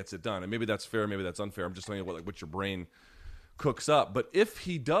needle, he gets it done. And maybe that's fair, maybe that's unfair. I'm just telling you what your brain cooks up. But if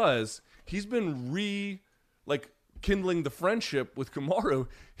he does, he's been kindling the friendship with Kamaru.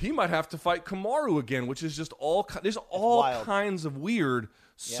 He might have to fight Kamaru again, which is just there's all kinds of weird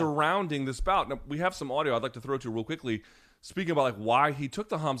surrounding this bout. Now, we have some audio I'd like to throw to you real quickly, speaking about like why he took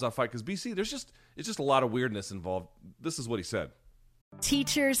the Khamzat fight, because BC, it's just a lot of weirdness involved. This is what he said.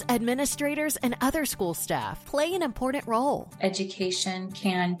 Teachers, administrators, and other school staff play an important role. Education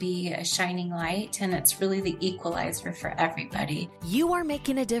can be a shining light, and it's really the equalizer for everybody. You are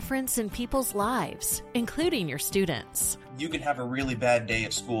making a difference in people's lives, including your students. You can have a really bad day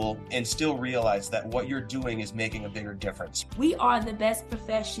at school and still realize that what you're doing is making a bigger difference. We are the best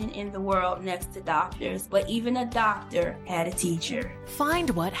profession in the world next to doctors, but even a doctor had a teacher.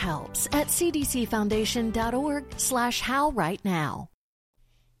 Find what helps at cdcfoundation.org/how right now.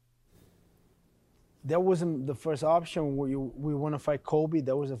 That wasn't the first option. We want to fight Colby.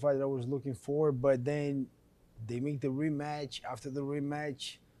 That was the fight that I was looking for. But then they make the rematch. After the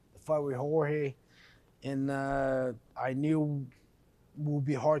rematch, the fight with Jorge. And I knew it would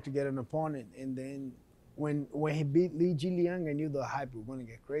be hard to get an opponent. And then when he beat Li Jiliang, I knew the hype was going to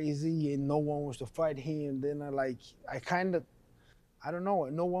get crazy and no one was to fight him. And then I don't know,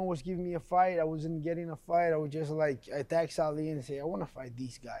 no one was giving me a fight. I wasn't getting a fight. I was just like, I text Ali and say, I want to fight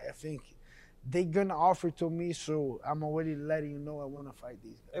this guy. I think they're going to offer it to me, so I'm already letting you know I want to fight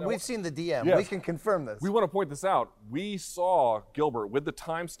these guys. And we've seen the DM. Yes. We can confirm this. We want to point this out. We saw Gilbert with the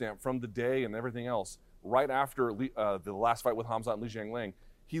timestamp from the day and everything else right after the last fight with Khamzat and Li Jianliang.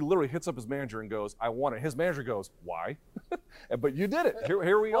 He literally hits up his manager and goes, I want it. His manager goes, why? But you did it.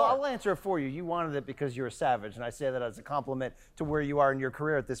 Here we are. I'll answer it for you. You wanted it because you're a savage, and I say that as a compliment to where you are in your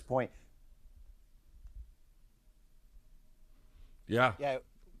career at this point. Yeah. Yeah.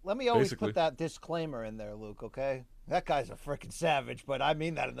 Let me always put that disclaimer in there, Luke, okay? That guy's a freaking savage, but I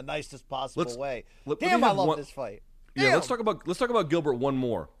mean that in the nicest possible way. Damn, I love this fight. Damn. Yeah, let's talk about Gilbert one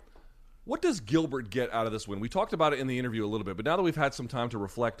more. What does Gilbert get out of this win? We talked about it in the interview a little bit, but now that we've had some time to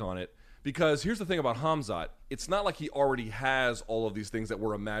reflect on it, because here's the thing about Khamzat, it's not like he already has all of these things that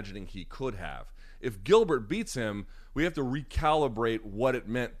we're imagining he could have. If Gilbert beats him, we have to recalibrate what it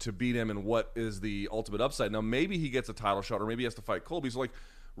meant to beat him and what is the ultimate upside. Now, maybe he gets a title shot, or maybe he has to fight Colby. So, like,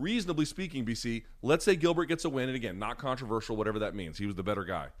 reasonably speaking, BC, let's say Gilbert gets a win, and again, not controversial, whatever that means. He was the better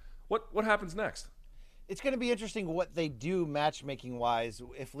guy. What happens next? It's going to be interesting what they do matchmaking-wise.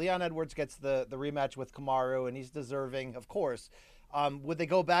 If Leon Edwards gets the rematch with Kamaru, and he's deserving, of course, would they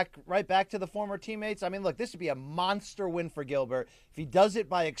go right back to the former teammates? I mean, look, this would be a monster win for Gilbert. If he does it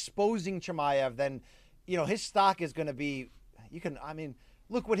by exposing Chimaev, then, you know, his stock is going to be,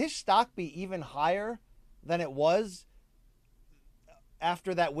 look, would his stock be even higher than it was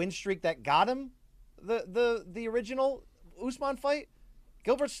after that win streak that got him the original Usman fight?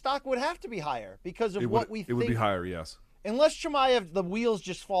 Gilbert's stock would have to be higher because of what we think. It would be higher, yes. Unless Chimaev, the wheels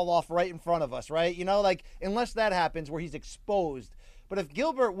just fall off right in front of us, right? You know, like, unless that happens where he's exposed. But if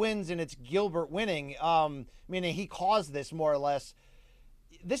Gilbert wins and it's Gilbert winning, meaning he caused this more or less,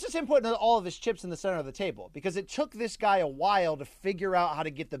 this is him putting all of his chips in the center of the table, because it took this guy a while to figure out how to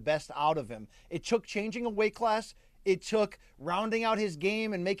get the best out of him. It took changing a weight class. It took rounding out his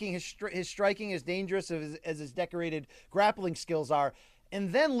game and making his striking as dangerous as his decorated grappling skills are.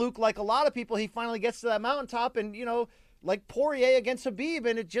 And then, Luke, like a lot of people, he finally gets to that mountaintop and, like Poirier against Khabib,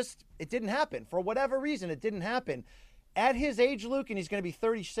 and it didn't happen. For whatever reason, it didn't happen. At his age, Luke, and he's going to be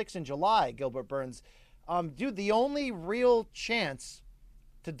 36 in July, Gilbert Burns, dude, the only real chance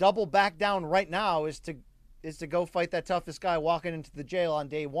to double back down right now is to go fight that toughest guy walking into the jail on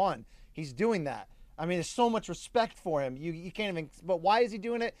day one. He's doing that. I mean, there's so much respect for him. You can't even. But why is he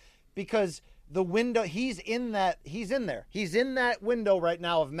doing it? Because the window, he's in there. He's in that window right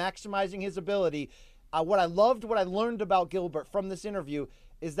now of maximizing his ability. What I learned about Gilbert from this interview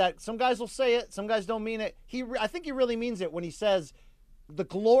is that some guys will say it, some guys don't mean it. I think he really means it when he says the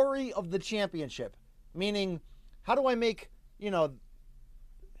glory of the championship, meaning how do I make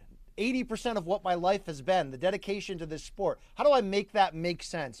 80% of what my life has been, the dedication to this sport. How do I make that make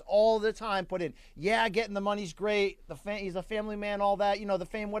sense? All the time put in, getting the money's great. He's a family man, all that, the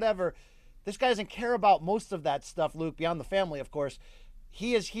fame, whatever. This guy doesn't care about most of that stuff, Luke, beyond the family, of course.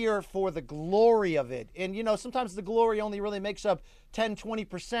 He is here for the glory of it. And, sometimes the glory only really makes up 10,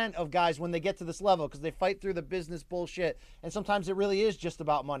 20% of guys when they get to this level because they fight through the business bullshit. And sometimes it really is just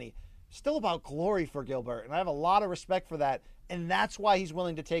about money. Still about glory for Gilbert. And I have a lot of respect for that. And that's why he's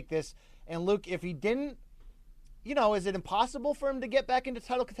willing to take this. And Luke, if he didn't, is it impossible for him to get back into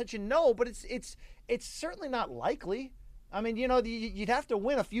title contention? No, but it's certainly not likely. I mean, you'd have to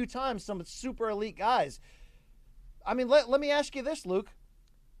win a few times some super elite guys. I mean, let me ask you this, Luke.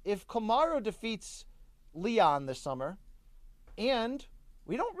 If Kamaru defeats Leon this summer, and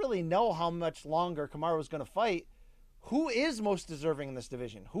we don't really know how much longer Kamaru is going to fight, who is most deserving in this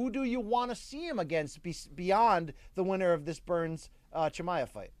division? Who do you want to see him against beyond the winner of this Burns Chimaev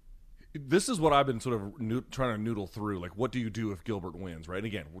fight? This is what I've been sort of trying to noodle through. Like, what do you do if Gilbert wins, right? And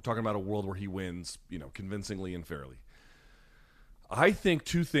again, we're talking about a world where he wins, convincingly and fairly. I think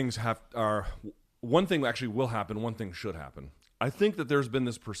two things one thing actually will happen, one thing should happen. I think that there's been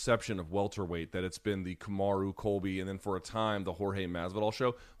this perception of welterweight that it's been the Kamaru, Colby, and then for a time the Jorge Masvidal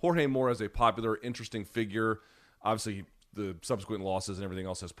show. Jorge more as a popular, interesting figure. Obviously, the subsequent losses and everything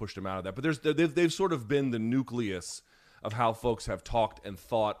else has pushed him out of that. But they've sort of been the nucleus of how folks have talked and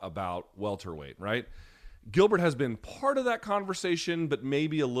thought about welterweight, right? Gilbert has been part of that conversation, but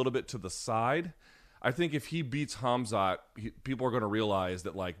maybe a little bit to the side. I think if he beats Khamzat, people are going to realize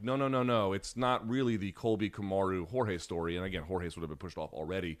that, like, no, it's not really the Colby, Kamaru, Jorge story. And again, Jorge's would have been pushed off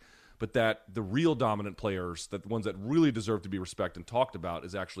already. But that the real dominant players, that the ones that really deserve to be respected and talked about,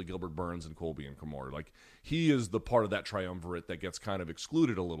 is actually Gilbert Burns and Colby and Kamaru. Like, he is the part of that triumvirate that gets kind of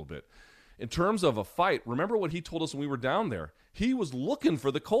excluded a little bit. In terms of a fight, remember what he told us when we were down there. He was looking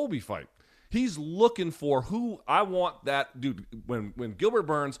for the Colby fight. He's looking for who I want that dude. When Gilbert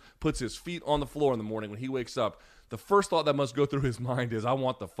Burns puts his feet on the floor in the morning when he wakes up, the first thought that must go through his mind is, I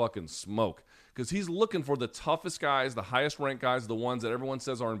want the fucking smoke. Because he's looking for the toughest guys, the highest ranked guys, the ones that everyone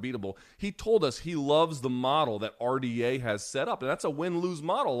says are unbeatable. He told us he loves the model that RDA has set up. And that's a win-lose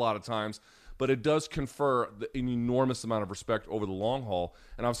model a lot of times. But it does confer an enormous amount of respect over the long haul,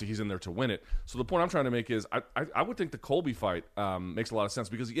 and obviously he's in there to win it. So the point I'm trying to make is I would think the Colby fight makes a lot of sense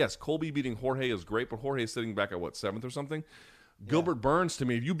because, yes, Colby beating Jorge is great, but Jorge is sitting back at, 7th or something? Yeah. Gilbert Burns, to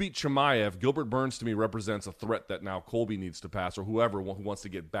me, if you beat Chimaev, Gilbert Burns, to me, represents a threat that now Colby needs to pass, or whoever who wants to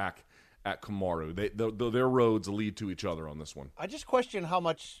get back at Kamaru. Their roads lead to each other on this one. I just question how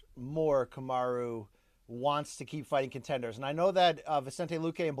much more Kamaru wants to keep fighting contenders. And I know that Vicente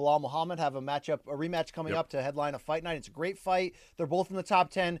Luque and Bilal Muhammad have a rematch coming up to headline a fight night. It's a great fight. They're both in the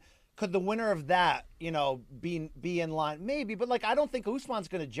top 10. Could the winner of that, be in line? Maybe, but I don't think Usman's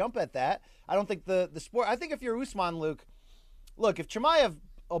going to jump at that. I don't think the sport. I think if you're Usman, Luke, look, if Chimaev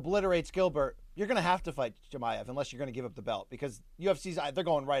obliterates Gilbert, you're going to have to fight Chimaev unless you're going to give up the belt because UFC's, they're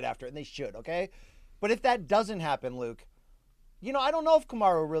going right after it, and they should, okay? But if that doesn't happen, Luke, I don't know if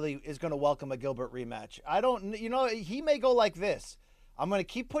Kamaru really is going to welcome a Gilbert rematch. He may go like this. I'm going to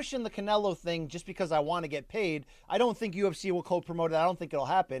keep pushing the Canelo thing just because I want to get paid. I don't think UFC will co-promote it. I don't think it'll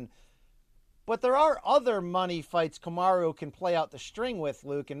happen. But there are other money fights Kamaru can play out the string with,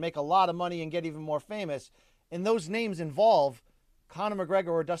 Luke, and make a lot of money and get even more famous. And those names involve Conor McGregor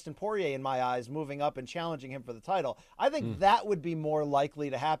or Dustin Poirier, in my eyes, moving up and challenging him for the title. I think that would be more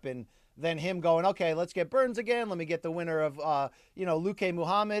likely to happen than him going, okay, let's get Burns again. Let me get the winner of, Luque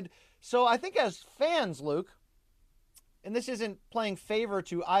Muhammad. So I think as fans, Luke, and this isn't playing favor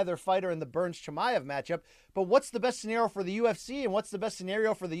to either fighter in the Burns-Chimaev matchup, but what's the best scenario for the UFC and what's the best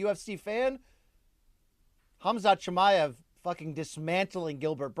scenario for the UFC fan? Khamzat Chimaev fucking dismantling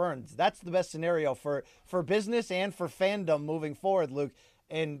Gilbert Burns. That's the best scenario for business and for fandom moving forward, Luke.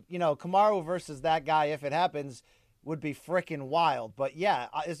 And, Kamaru versus that guy, if it happens, would be freaking wild. But, yeah,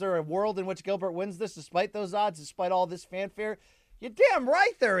 is there a world in which Gilbert wins this despite those odds, despite all this fanfare? You're damn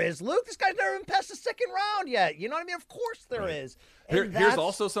right there is, Luke. This guy's never even passed the second round yet. You know what I mean? Of course there is. Here's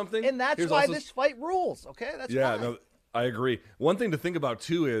also something. And that's why this fight rules, okay? That's why. No, I agree. One thing to think about,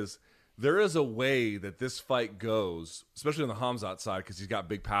 too, is there is a way that this fight goes, especially on the Khamzat side, because he's got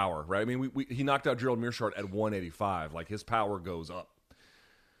big power, right? I mean, he knocked out Gerald Meerschaert at 185. Like, his power goes up.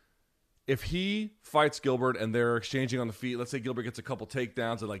 If he fights Gilbert and they're exchanging on the feet, let's say Gilbert gets a couple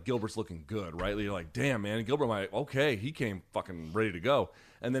takedowns and, like, Gilbert's looking good, right? You're like, damn, man, Gilbert he came fucking ready to go.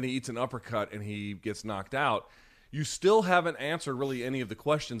 And then he eats an uppercut and he gets knocked out. You still haven't answered really any of the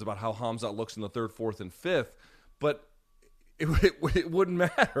questions about how Khamzat looks in the third, fourth, and fifth, but it wouldn't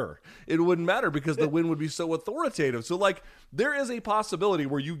matter. It wouldn't matter because the win would be so authoritative. So, like, there is a possibility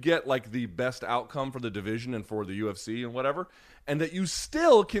where you get, like, the best outcome for the division and for the UFC and whatever, and that you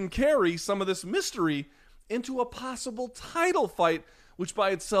still can carry some of this mystery into a possible title fight, which by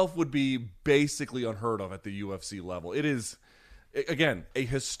itself would be basically unheard of at the UFC level. It is, again, a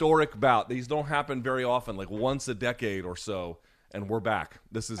historic bout. These don't happen very often, like once a decade or so, and we're back.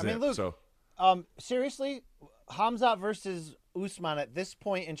 This is it. Luke, seriously, Khamzat versus Usman at this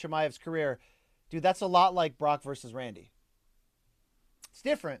point in Chimaev's career, dude, that's a lot like Brock versus Randy. It's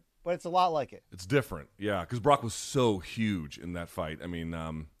different, but it's a lot like it. It's different, yeah, because Brock was so huge in that fight. I mean,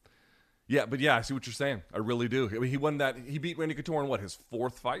 I see what you're saying. I really do. I mean, he beat Randy Couture in his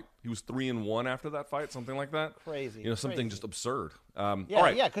fourth fight? He was 3-1 after that fight, something like that. Crazy. Something just absurd. All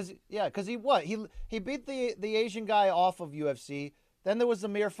right. Because he beat the Asian guy off of UFC. Then there was the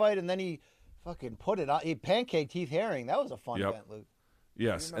Mir fight, and then he fucking put it on. He pancaked Heath Herring. That was a fun event, Luke.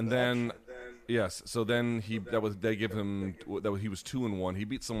 Yes, and then so then he was 2-1. He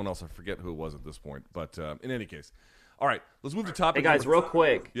beat someone else. I forget who it was at this point, but in any case, all right. Let's move to topic. Hey guys, real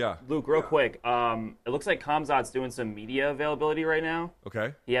quick. Yeah, Luke, real quick. It looks like Khamzat's doing some media availability right now.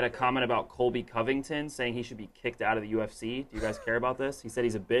 Okay. He had a comment about Colby Covington saying he should be kicked out of the UFC. Do you guys care about this? He said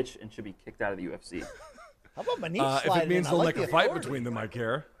he's a bitch and should be kicked out of the UFC. How about Manif sliding if it means in? they'll make a fight between them, I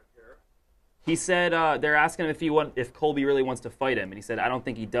care. He said they're asking him if Colby really wants to fight him, and he said, "I don't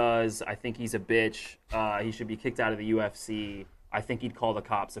think he does. I think he's a bitch. He should be kicked out of the UFC. I think he'd call the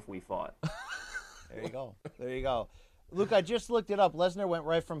cops if we fought." There you go. Luke, I just looked it up. Lesnar went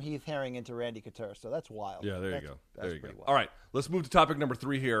right from Heath Herring into Randy Couture, so that's wild. Yeah, there you go. Wild. All right, let's move to topic number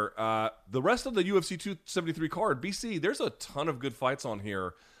 3 here. The rest of the UFC 273 card, BC, there's a ton of good fights on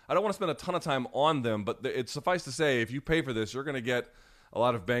here. I don't want to spend a ton of time on them, but it's suffice to say, if you pay for this, you're going to get a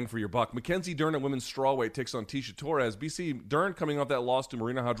lot of bang for your buck. Mackenzie Dern at women's strawweight takes on Tecia Torres. BC, Dern coming off that loss to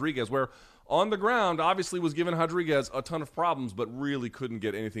Marina Rodriguez, where on the ground obviously was giving Rodriguez a ton of problems, but really couldn't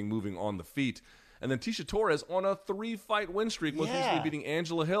get anything moving on the feet. And then Tecia Torres on a 3-fight win streak, most recently beating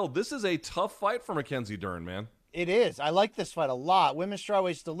Angela Hill. This is a tough fight for Mackenzie Dern, man. It is. I like this fight a lot. Women's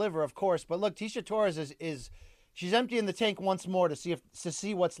strawweights deliver, of course, but look, Tecia Torres is she's emptying the tank once more to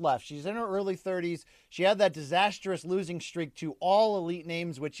see what's left. She's in her early 30s. She had that disastrous losing streak to all elite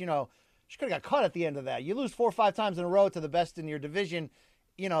names, which, she could have got cut at the end of that. You lose 4 or 5 times in a row to the best in your division,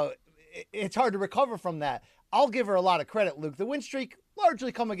 it's hard to recover from that. I'll give her a lot of credit, Luke. The win streak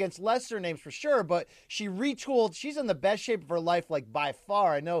largely come against lesser names for sure, but she retooled. She's in the best shape of her life, like by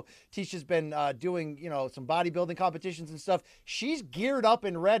far. I know Ticia's been doing, some bodybuilding competitions and stuff. She's geared up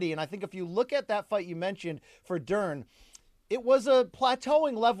and ready, and I think if you look at that fight you mentioned for Dern, it was a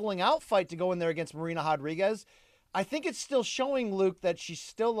plateauing, leveling out fight to go in there against Marina Rodriguez. I think it's still showing, Luke, that she's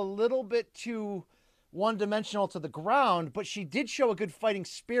still a little bit too one-dimensional to the ground, but she did show a good fighting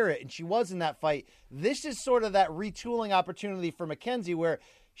spirit, and she was in that fight. This is sort of that retooling opportunity for Mackenzie where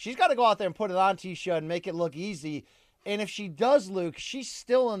she's got to go out there and put it on Tecia and make it look easy. And if she does, Luke, she's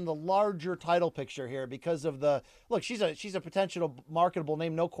still in the larger title picture here because of she's a potential marketable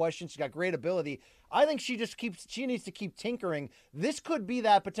name, no question. She's got great ability. I think she needs to keep tinkering. This could be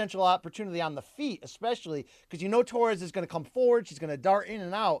that potential opportunity on the feet, especially because Torres is going to come forward. She's going to dart in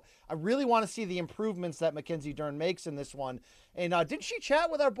and out. I really want to see the improvements that Mackenzie Dern makes in this one. And didn't she chat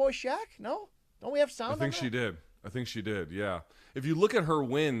with our boy Shaq? No? Don't we have sound? I think she did, yeah. If you look at her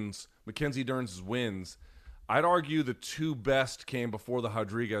wins, Mackenzie Dern's wins, I'd argue the 2 best came before the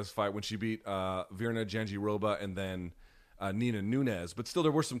Rodriguez fight when she beat Virna Jandiroba and then Nina Nunes. But still,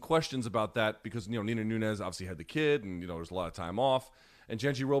 there were some questions about that because Nina Nunes obviously had the kid and there's a lot of time off. And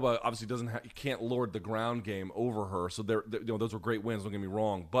Jandiroba obviously you can't lord the ground game over her. So those were great wins. Don't get me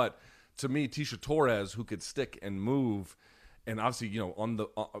wrong. But to me, Tecia Torres, who could stick and move, And obviously, on the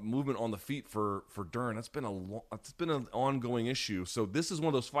movement on the feet for Dern, it's been an ongoing issue. So this is one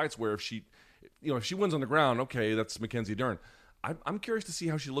of those fights where if she wins on the ground, okay, that's Mackenzie Dern. I'm curious to see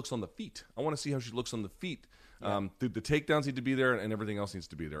how she looks on the feet. I want to see how she looks on the feet. Yeah. The takedowns need to be there, and everything else needs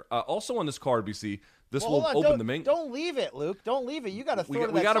to be there. Also on this card, BC, will open the main. Don't leave it, Luke. Don't leave it. You got to throw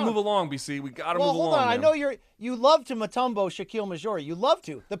We got to move along, BC. We got to move along. Hold on. Man. I know you love to Mutombo Shaquille Majori. You love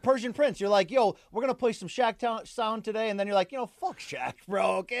to the Persian Prince. You're like, yo, we're gonna play some Shaq sound today, and then you're like, fuck Shaq,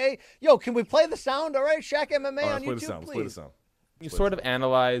 bro. Okay, yo, can we play the sound? All right, Shaq MMA on YouTube, please. Play the sound. You sort of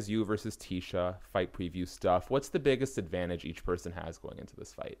analyze you versus Tisha fight preview stuff. What's the biggest advantage each person has going into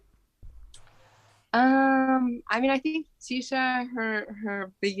this fight? I think Tisha,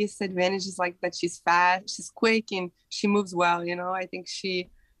 her biggest advantage is like that she's fast, she's quick, and she moves well. I think she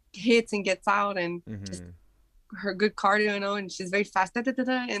hits and gets out, and just her good cardio, and she's very fast,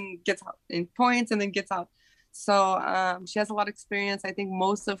 and gets out in points and then gets out. So she has a lot of experience. I think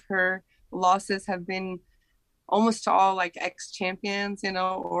most of her losses have been almost to all like ex-champions,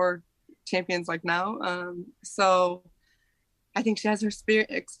 or champions like now. So I think she has her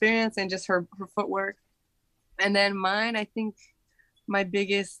experience and just her footwork. And then mine, I think my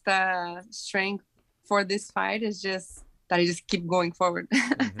biggest strength for this fight is just that I just keep going forward.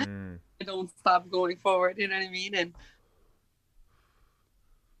 I don't stop going forward, you know what I mean? And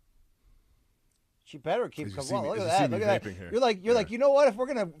she better keep coming. Well, look at that. You're like, you know what? If we're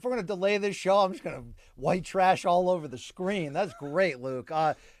gonna delay this show, I'm just gonna white trash all over the screen. That's great, Luke.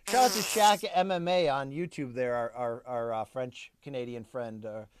 Shout out to Shaq MMA on YouTube. There, our French Canadian friend.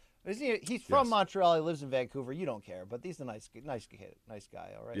 He's from Montreal. He lives in Vancouver. You don't care, but he's a nice guy.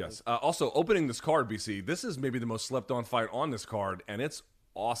 All right. Yes. Also, opening this card, BC. This is maybe the most slept-on fight on this card, and it's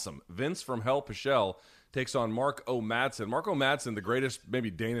awesome. Vince from Hell Pichel takes on Mark O. Madsen. Mark O. Madsen, the greatest maybe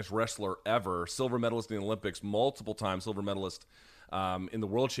Danish wrestler ever, silver medalist in the Olympics, multiple times silver medalist in the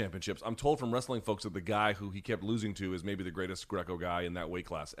World Championships. I'm told from wrestling folks that the guy who he kept losing to is maybe the greatest Greco guy in that weight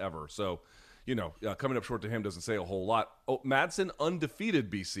class ever. So, coming up short to him doesn't say a whole lot. Madsen undefeated,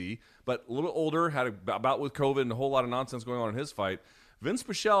 BC, but a little older, had a bout with COVID and a whole lot of nonsense going on in his fight. Vince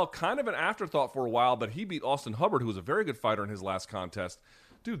Pichel, kind of an afterthought for a while, but he beat Austin Hubbard, who was a very good fighter in his last contest.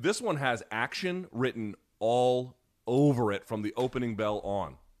 Dude, this one has action written all over it from the opening bell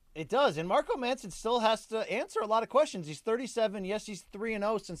on. It does, and Marco Madsen still has to answer a lot of questions. He's 37. Yes, he's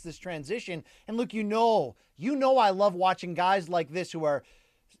 3-0 since this transition. And look, you know I love watching guys like this who are,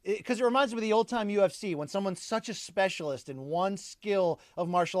 because it reminds me of the old-time UFC when someone's such a specialist in one skill of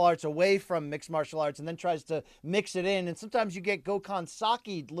martial arts away from mixed martial arts and then tries to mix it in. And sometimes you get Gokhan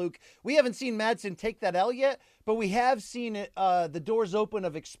Saki'd, Luke. We haven't seen Madsen take that L yet, but we have seen it, the doors open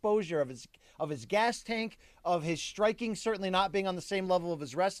of exposure of his gas tank, of his striking certainly not being on the same level of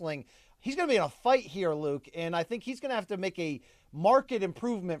his wrestling. He's going to be in a fight here, Luke, and I think he's going to have to make a marked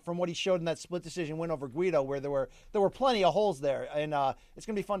improvement from what he showed in that split decision win over Guido, where there were plenty of holes there, and it's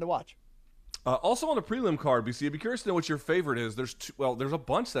going to be fun to watch. Also on the prelim card, BC, I'd be curious to know what your favorite is. There's a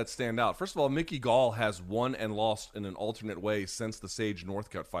bunch that stand out. First of all, Mickey Gall has won and lost in an alternate way since the Sage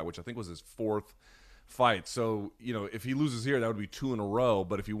Northcutt fight, which I think was his fourth fight. So, if he loses here, that would be 2 in a row.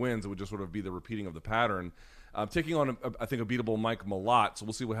 But if he wins, it would just sort of be the repeating of the pattern. Taking on, I think, a beatable Mike Malott, so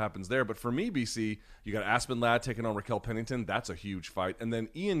we'll see what happens there. But for me, BC, you got Aspen Ladd taking on Raquel Pennington. That's a huge fight. And then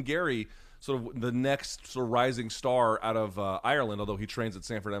Ian Gary, sort of the next sort of rising star out of Ireland, although he trains at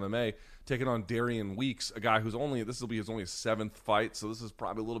Sanford MMA, taking on Darian Weeks, a guy who's this will be his only 7th fight, so this is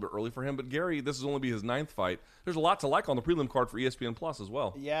probably a little bit early for him. But Gary, this will only be his 9th fight. There's a lot to like on the prelim card for ESPN Plus as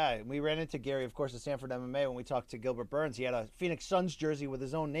well. Yeah, we ran into Gary, of course, at Sanford MMA when we talked to Gilbert Burns. He had a Phoenix Suns jersey with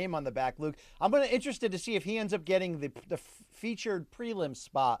his own name on the back, Luke. I'm interested to see if he ends up getting the featured prelim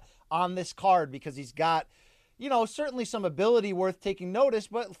spot on this card, because he's got, certainly some ability worth taking notice,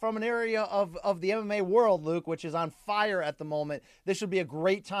 but from an area of the MMA world, Luke, which is on fire at the moment, this would be a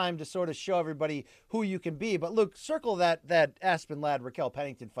great time to sort of show everybody who you can be. But Luke, circle that Aspen Ladd Raquel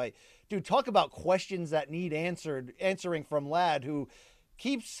Pennington fight. Dude, talk about questions that need answering from Ladd, who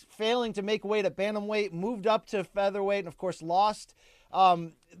keeps failing to make weight at bantamweight, moved up to featherweight, and of course lost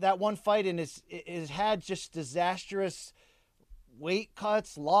that one fight, and is had just disastrous weight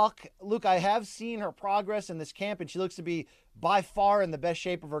cuts, luck. Luke, I have seen her progress in this camp, and she looks to be by far in the best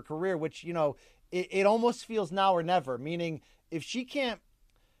shape of her career, which, it almost feels now or never, meaning if she can't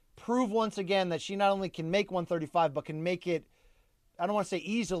prove once again that she not only can make 135, but can make it, I don't want to say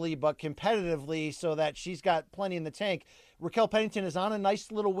easily, but competitively, so that she's got plenty in the tank. Raquel Pennington is on a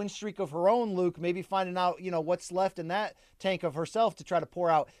nice little win streak of her own, Luke, maybe finding out, what's left in that tank of herself to try to pour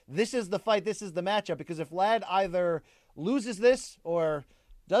out. This is the fight. This is the matchup, because if Ladd either loses this or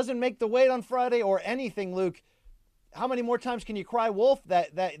doesn't make the weight on Friday or anything, Luke, how many more times can you cry wolf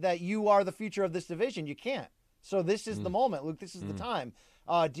that you are the future of this division? You can't. So this is the moment, Luke. This is the time.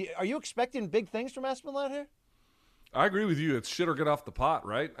 Are you expecting big things from Aspen Ladd here? I agree with you. It's shit or get off the pot,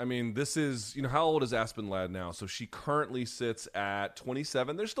 right? I mean, this is, how old is Aspen Ladd now? So she currently sits at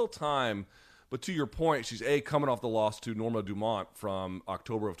 27. There's still time, but to your point, she's coming off the loss to Norma Dumont from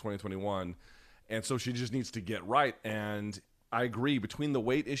October of 2021, and so she just needs to get right. And I agree, between the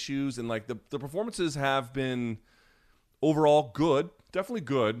weight issues and like the performances have been overall good, definitely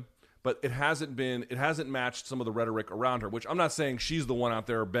good, but it hasn't matched some of the rhetoric around her, which I'm not saying she's the one out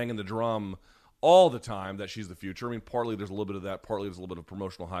there banging the drum all the time that she's the future. I mean, partly there's a little bit of that, partly there's a little bit of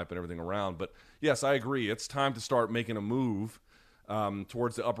promotional hype and everything around. But yes, I agree. It's time to start making a move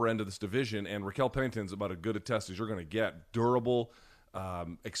towards the upper end of this division. And Raquel Pennington's about as good a test as you're going to get. Durable,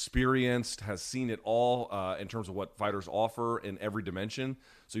 experienced, has seen it all in terms of what fighters offer in every dimension.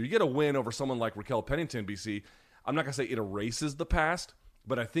 So you get a win over someone like Raquel Pennington, BC. I'm not going to say it erases the past,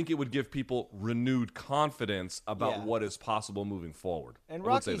 but I think it would give people renewed confidence about what is possible moving forward. And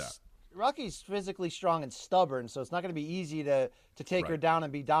I would say that. Rocky's physically strong and stubborn, so it's not going to be easy to take her down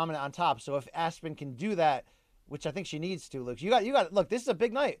and be dominant on top. So if Aspen can do that, which I think she needs to, Luke, you got look. This is a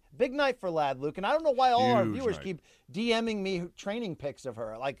big night for Ladd, Luke, and I don't know why all our viewers keep DMing me training pics of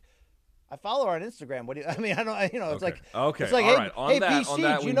her. Like, I follow her on Instagram. What do you? I mean, I don't. It's like It's like, all right. On that,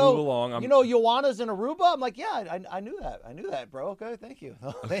 BC, we move along. Joanna's in Aruba. I'm like, yeah, I knew that, bro. Okay, thank you.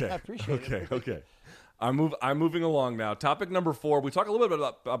 I appreciate it. Okay. I'm moving along now. Topic number 4. We talk a little bit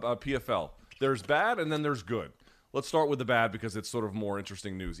about PFL. There's bad and then there's good. Let's start with the bad because it's sort of more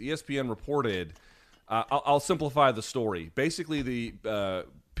interesting news. ESPN reported, I'll simplify the story. Basically, the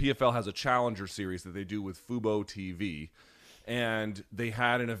PFL has a Challenger series that they do with Fubo TV, and they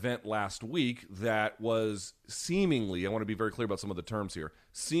had an event last week that was seemingly, I want to be very clear about some of the terms here,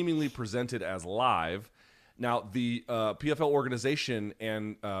 seemingly presented as live. Now, the PFL organization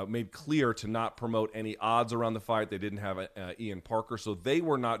made clear to not promote any odds around the fight. They didn't have Ian Parker, so they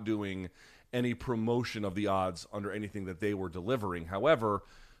were not doing any promotion of the odds under anything that they were delivering. However,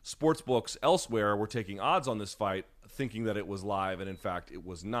 sportsbooks elsewhere were taking odds on this fight, thinking that it was live, and in fact, it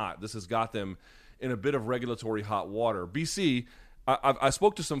was not. This has got them in a bit of regulatory hot water. BC, I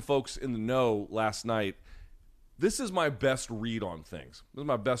spoke to some folks in the know last night. This is my best read on things. This is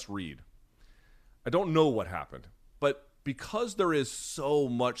my best read. I don't know what happened, but because there is so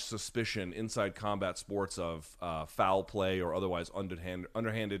much suspicion inside combat sports of foul play or otherwise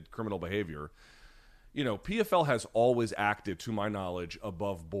underhanded criminal behavior, PFL has always acted, to my knowledge,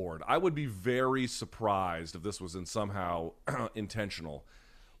 above board. I would be very surprised if this was somehow intentional.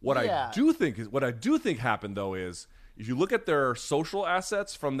 What I do think happened, though, is if you look at their social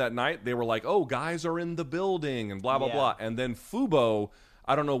assets from that night, they were like, "Oh, guys are in the building," and blah blah blah, and then Fubo,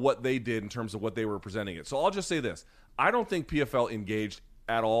 I don't know what they did in terms of what they were presenting it. So I'll just say this. I don't think PFL engaged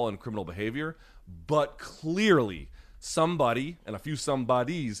at all in criminal behavior, but clearly somebody and a few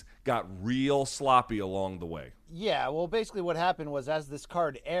somebodies got real sloppy along the way. Yeah, well, basically what happened was as this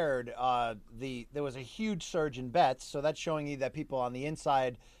card aired, there was a huge surge in bets, so that's showing you that people on the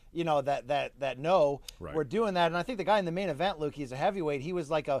inside that know we're doing that. And I think the guy in the main event, Luke, he's a heavyweight. He was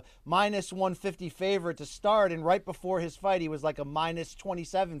like a minus 150 favorite to start, and right before his fight, he was like a minus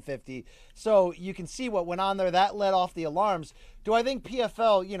 2750. So you can see what went on there. That let off the alarms. Do I think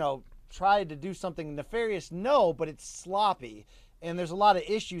PFL, tried to do something nefarious? No, but it's sloppy. And there's a lot of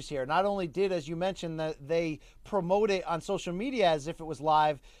issues here. Not only did, as you mentioned, that they promote it on social media as if it was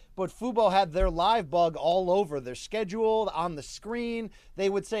live, but Fubo had their live bug all over their schedule, on the screen. They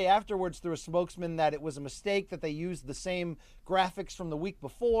would say afterwards through a spokesman that it was a mistake, that they used the same graphics from the week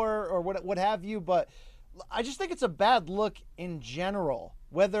before or what have you. But I just think it's a bad look in general.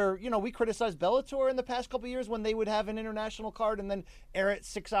 Whether, we criticized Bellator in the past couple of years when they would have an international card and then air it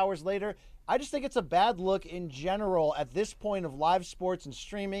 6 hours later. I just think it's a bad look in general at this point of live sports and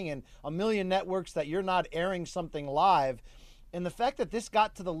streaming and a million networks that you're not airing something live. And the fact that this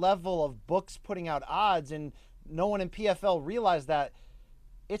got to the level of books putting out odds and no one in PFL realized that,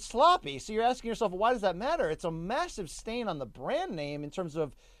 it's sloppy. So you're asking yourself, well, why does that matter? It's a massive stain on the brand name in terms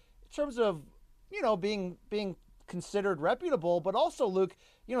of being considered reputable, but also, Luke,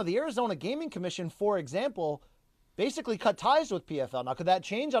 the Arizona Gaming Commission, for example, basically cut ties with PFL. Now, could that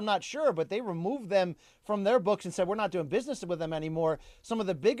change? I'm not sure, but they removed them from their books and said, we're not doing business with them anymore. Some of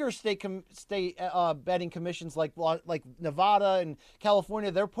the bigger state betting commissions like Nevada and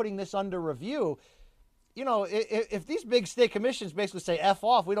California, they're putting this under review. If these big state commissions basically say, F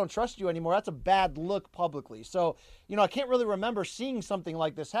off, we don't trust you anymore, that's a bad look publicly. So, I can't really remember seeing something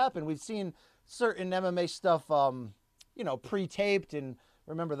like this happen. We've seen certain MMA stuff, pre-taped and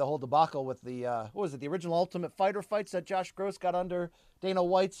remember the whole debacle with the what was it, the original Ultimate Fighter fights that Josh Gross got under Dana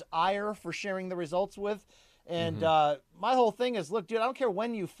White's ire for sharing the results with. And my whole thing is, look, dude, I don't care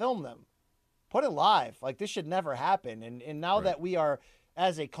when you film them. Put it live. Like, this should never happen. And now that we are,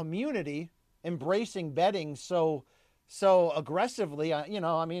 as a community, embracing betting so aggressively, on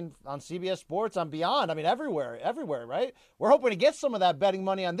CBS Sports, on Beyond, everywhere, right? We're hoping to get some of that betting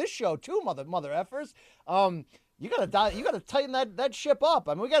money on this show too, mother effers. You gotta tighten that ship up.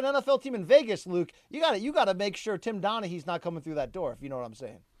 We got an NFL team in Vegas, Luke. You gotta make sure Tim Donaghy's not coming through that door, if you know what I'm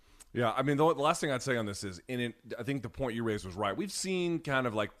saying. Yeah, the last thing I'd say on this is, I think the point you raised was right. We've seen kind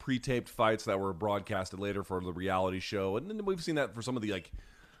of like pre-taped fights that were broadcasted later for the reality show, and then we've seen that for some of the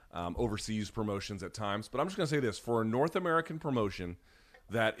overseas promotions at times. But I'm just going to say this. For a North American promotion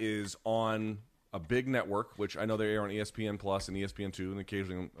that is on a big network, which I know they air on ESPN Plus and ESPN2 and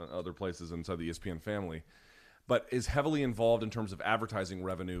occasionally other places inside the ESPN family, but is heavily involved in terms of advertising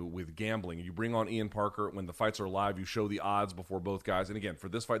revenue with gambling. You bring on Ian Parker. When the fights are live, you show the odds before both guys. And again, for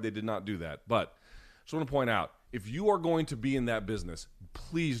this fight, they did not do that. But I just want to point out, if you are going to be in that business,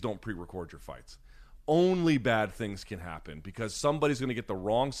 please don't pre-record your fights. Only bad things can happen because somebody's going to get the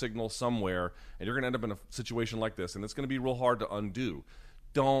wrong signal somewhere, and you're going to end up in a situation like this, and it's going to be real hard to undo.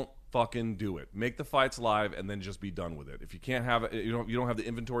 Don't fucking do it. Make the fights live and then just be done with it. If you can't have it, you don't have the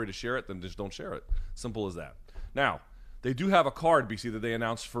inventory to share it, then just don't share it. Simple as that. Now, they do have a card, BC, that they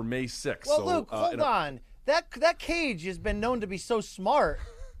announced for May 6th. Well, Luke, hold on. That cage has been known to be so smart.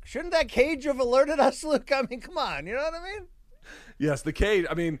 Shouldn't that cage have alerted us, Luke? Come on. You know what I mean? Yes, the cage.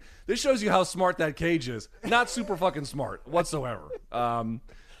 This shows you how smart that cage is. Not super fucking smart whatsoever.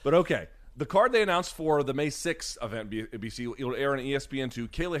 But okay. The card they announced for the May 6th event, BC, it'll air on ESPN2.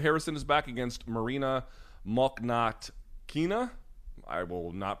 Kayla Harrison is back against Marina Moknatkina. I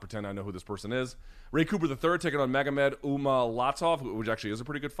will not pretend I know who this person is. Ray Cooper III taking on Magomed Umalatov, which actually is a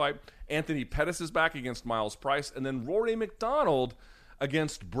pretty good fight. Anthony Pettis is back against Miles Price. And then Rory McDonald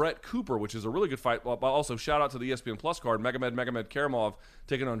against Brett Cooper, which is a really good fight. But also, shout out to the ESPN Plus card, Magomed Karamov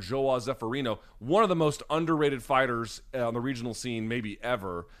taking on Joao Zeffirino, one of the most underrated fighters on the regional scene maybe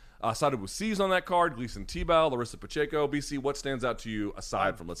ever. Sadou Bouzid's on that card, Gleison Tibau, Larissa Pacheco. BC, what stands out to you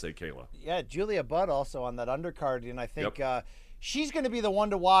aside from, let's say, Kayla? Yeah, Julia Budd also on that undercard, and I think she's going to be the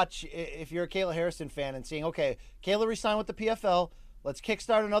one to watch if you're a Kayla Harrison fan and seeing, okay, Kayla re-signed with the PFL. Let's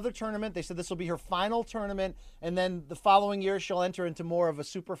kickstart another tournament. They said this will be her final tournament, and then the following year she'll enter into more of a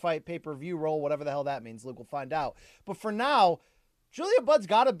super fight pay-per-view role, whatever the hell that means. Luke will find out. But for now, Julia Budd's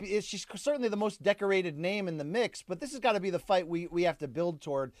got to be, she's certainly the most decorated name in the mix, but this has got to be the fight we have to build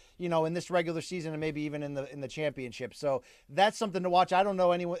toward, in this regular season and maybe even in the championship. So that's something to watch. I don't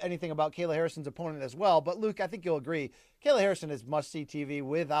know anything about Kayla Harrison's opponent as well, but Luke, I think you'll agree. Kayla Harrison is must-see TV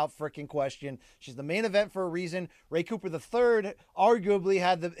without freaking question. She's the main event for a reason. Ray Cooper III arguably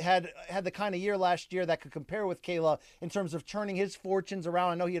had the kind of year last year that could compare with Kayla in terms of turning his fortunes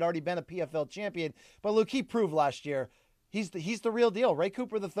around. I know he had already been a PFL champion, but Luke, he proved last year he's the real deal. Ray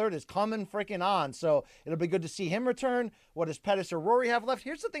Cooper III is coming freaking on, so it'll be good to see him return. What does Pettis or Rory have left?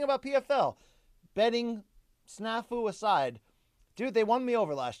 Here's the thing about PFL. Betting snafu aside, dude, they won me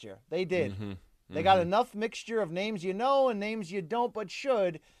over last year. They did. They got enough mixture of names you know and names you don't but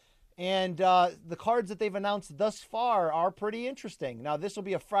should. And the cards that they've announced thus far are pretty interesting. Now, this will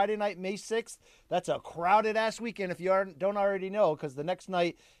be a Friday night, May 6th. That's a crowded-ass weekend if you don't already know, because the next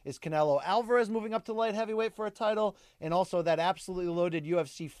night is Canelo Alvarez moving up to light heavyweight for a title, and also that absolutely loaded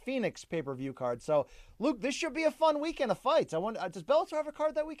UFC Phoenix pay-per-view card. So, Luke, this should be a fun weekend of fights. I wonder, does Bellator have a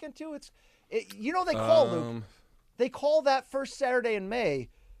card that weekend, too? They call, Luke, they call that first Saturday in May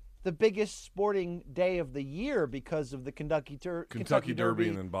the biggest sporting day of the year because of the Kentucky Derby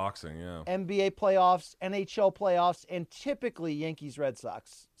and then boxing, yeah. NBA playoffs, NHL playoffs, and typically Yankees-Red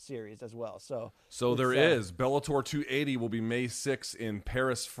Sox series as well. So there is. Bellator 280 will be May 6th in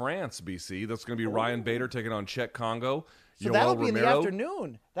Paris, France, BC. That's going to be Ryan Bader taking on Chet Congo. So that'll be in the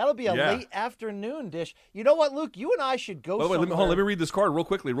afternoon. That'll be a late afternoon dish. You know what, Luke? You and I should go somewhere. Let me read this card real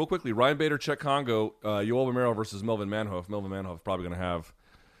quickly. Ryan Bader, Chet Congo, Yoel Romero versus Melvin Manhoef. Melvin Manhoef is probably going to have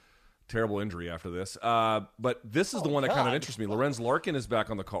terrible injury after this. But this is the one that kind of interests me. Lorenz Larkin is back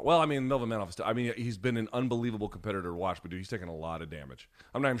on the call. Well, Melvin Manhoef, he's been an unbelievable competitor to watch, but dude, he's taken a lot of damage.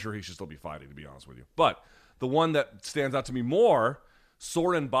 I'm not even sure he should still be fighting, to be honest with you. But the one that stands out to me more,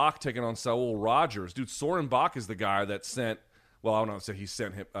 Soren Bach taking on Saul Rogers. Dude, Soren Bach is the guy that sent, well, I don't know if he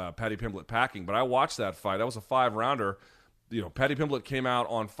sent him, Paddy Pimblett packing, but I watched that fight. That was a 5-rounder. Paddy Pimblett came out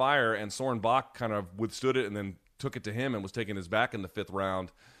on fire, and Soren Bach kind of withstood it and then took it to him and was taking his back in the 5th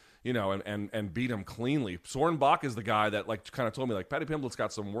round. and beat him cleanly. Soren Bach is the guy that kind of told me Paddy Pimblett's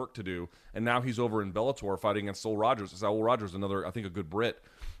got some work to do, and now he's over in Bellator fighting against Saul Rogers. Saul Rogers, another, I think, a good Brit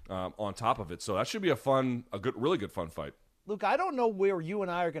on top of it. So that should be really good fun fight. Luke, I don't know where you and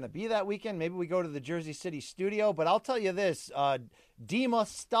I are going to be that weekend. Maybe we go to the Jersey City studio, but I'll tell you this, Dima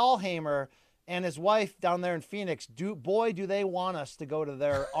Stahlhamer and his wife down there in Phoenix, do they want us to go to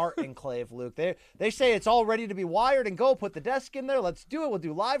their art enclave, Luke. They say it's all ready to be wired and go. Put the desk in there. Let's do it. We'll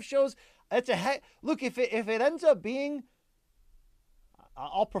do live shows. Look, if it ends up being,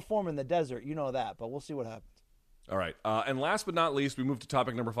 I'll perform in the desert. You know that, but we'll see what happens. All right. And last but not least, we move to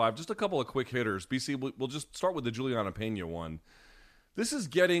topic number 5. Just a couple of quick hitters. BC, we'll just start with the Juliana Pena one. This is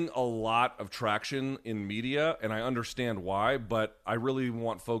getting a lot of traction in media, and I understand why, but I really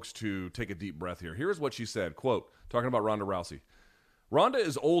want folks to take a deep breath here. Here's what she said, quote, talking about Ronda Rousey. Ronda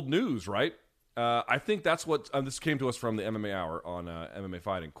is old news, right? I think that's what this came to us from the MMA Hour on MMA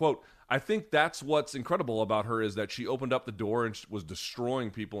Fighting. Quote, I think that's what's incredible about her is that she opened up the door and was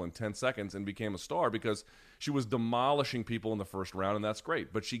destroying people in 10 seconds and became a star because she was demolishing people in the first round, and that's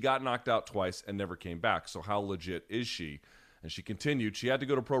great. But she got knocked out twice and never came back. So how legit is she? And she continued, she had to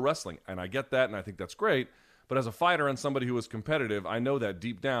go to pro wrestling. And I get that, and I think that's great. But as a fighter and somebody who is competitive, I know that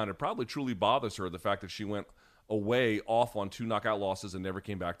deep down it probably truly bothers her, the fact that she went away off on 2 knockout losses and never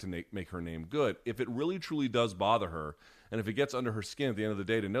came back to make her name good. If it really truly does bother her, and if it gets under her skin at the end of the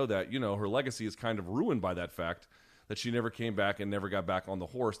day to know that, her legacy is kind of ruined by that fact that she never came back and never got back on the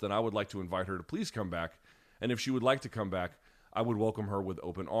horse, then I would like to invite her to please come back. And if she would like to come back, I would welcome her with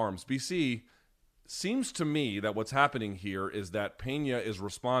open arms. BC, seems to me that what's happening here is that Pena is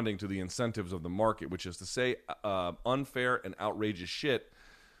responding to the incentives of the market, which is to say unfair and outrageous shit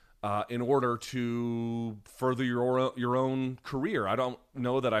in order to further your own career. I don't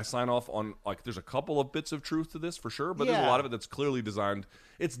know that I sign off on, there's a couple of bits of truth to this for sure, but there's a lot of it that's clearly designed.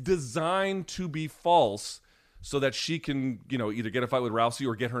 It's designed to be false so that she can, either get a fight with Rousey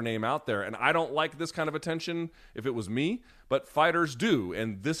or get her name out there. And I don't like this kind of attention if it was me, but fighters do,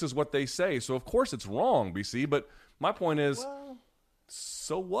 and this is what they say. So, of course, it's wrong, BC, but my point is,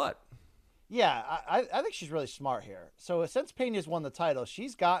 so what? Yeah, I think she's really smart here. So since Pena's won the title,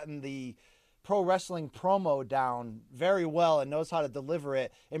 she's gotten the pro wrestling promo down very well and knows how to deliver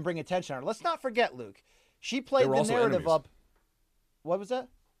it and bring attention on her. Let's not forget, Luke, she played the narrative up. What was that?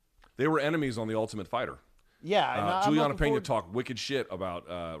 They were enemies on The Ultimate Fighter. Yeah. Juliana Pena talked wicked shit about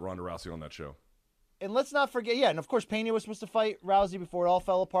Ronda Rousey on that show. And let's not forget, and of course, Pena was supposed to fight Rousey before it all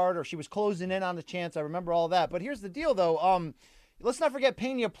fell apart, or she was closing in on the chance. I remember all that. But here's the deal, though. Let's not forget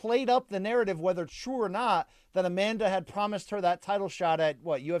Pena played up the narrative, whether it's true or not, that Amanda had promised her that title shot at,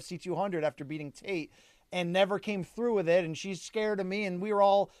 UFC 200 after beating Tate and never came through with it, and she's scared of me, and we were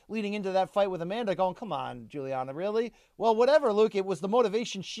all leading into that fight with Amanda going, come on, Juliana, really? Well, whatever, Luke, it was the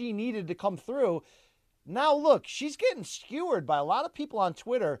motivation she needed to come through. Now, look, she's getting skewered by a lot of people on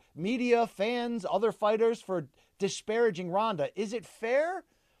Twitter, media, fans, other fighters for disparaging Ronda. Is it fair?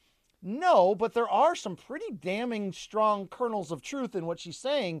 No, but there are some pretty damning strong kernels of truth in what she's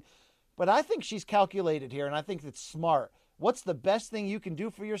saying. But I think she's calculated here, and I think it's smart. What's the best thing you can do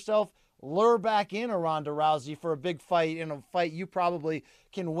for yourself? Lure back in a Ronda Rousey for a big fight, in a fight you probably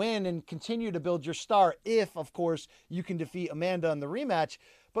can win and continue to build your star if, of course, you can defeat Amanda in the rematch.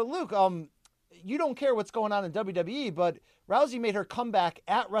 But Luke, you don't care what's going on in WWE, but Rousey made her comeback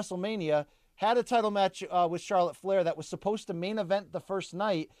at WrestleMania, had a title match with Charlotte Flair that was supposed to main event the first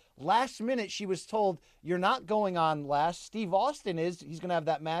night. Last minute, she was told, you're not going on last. Steve Austin is. He's going to have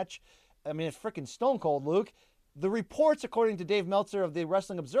that match. I mean, it's freaking stone cold, Luke. The reports, according to Dave Meltzer of the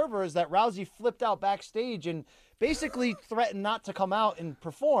Wrestling Observer, is that Rousey flipped out backstage and basically threatened not to come out and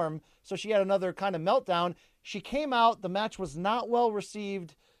perform, so she had another kind of meltdown. She came out. The match was not well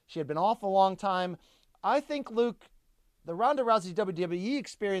received. She had been off a long time. I think, Luke, the Ronda Rousey WWE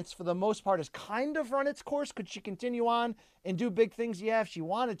experience, for the most part, has kind of run its course. Could she continue on and do big things? Yeah, if she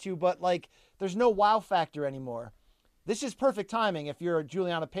wanted to, but, there's no wow factor anymore. This is perfect timing if you're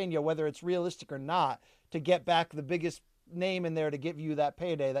Juliana Pena, whether it's realistic or not, to get back the biggest name in there to give you that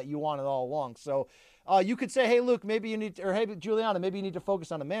payday that you wanted all along. So you could say, hey, Luke, maybe you need to, or hey, Juliana, maybe you need to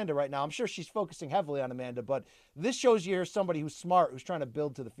focus on Amanda right now. I'm sure she's focusing heavily on Amanda, but this shows you're somebody who's smart, who's trying to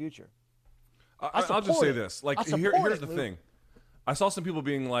build to the future. I'll just say this. Here's the thing. I saw some people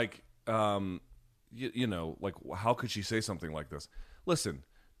being like, how could she say something like this? Listen,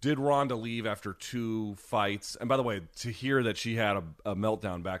 did Ronda leave after 2 fights? And by the way, to hear that she had a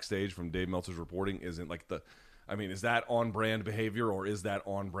meltdown backstage from Dave Meltzer's reporting isn't is that on-brand behavior or is that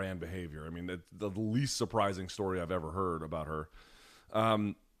on-brand behavior? I mean, the least surprising story I've ever heard about her.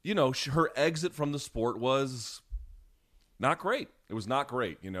 Her exit from the sport was not great. It was not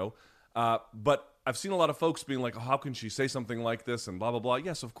great, you know. But I've seen a lot of folks being like, oh, how can she say something like this and blah, blah, blah.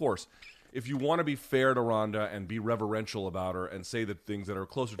 Yes, of course. If you want to be fair to Ronda and be reverential about her and say the things that are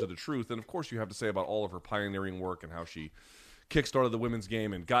closer to the truth, then of course you have to say about all of her pioneering work and how she kickstarted the women's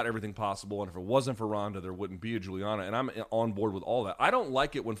game and got everything possible. And if it wasn't for Ronda, there wouldn't be a Juliana. And I'm on board with all that. I don't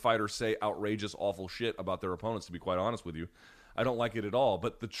like it when fighters say outrageous, awful shit about their opponents, to be quite honest with you. I don't like it at all.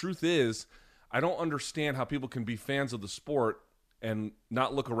 But the truth is, I don't understand how people can be fans of the sport and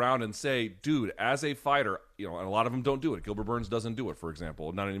not look around and say, dude, as a fighter, you know, and a lot of them don't do it. Gilbert Burns doesn't do it, for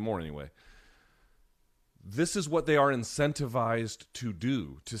example. Not anymore, anyway. This is what they are incentivized to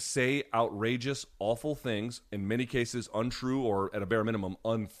do, to say outrageous, awful things, in many cases untrue or, at a bare minimum,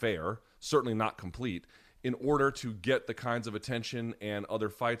 unfair, certainly not complete, in order to get the kinds of attention and other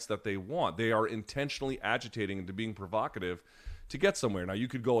fights that they want. They are intentionally agitating into being provocative to get somewhere. Now, you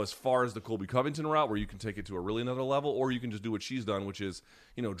could go as far as the Colby Covington route, where you can take it to a really another level, or you can just do what she's done, which is,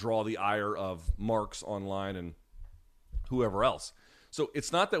 you know, draw the ire of marks online and whoever else. So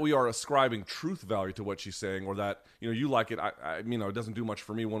it's not that we are ascribing truth value to what she's saying, or that, you know, you like it. You know, it doesn't do much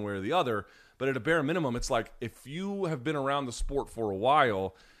for me one way or the other. But at a bare minimum, it's like, if you have been around the sport for a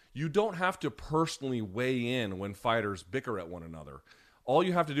while, you don't have to personally weigh in when fighters bicker at one another. All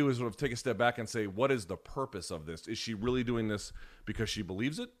you have to do is sort of take a step back and say, what is the purpose of this? Is she really doing this because she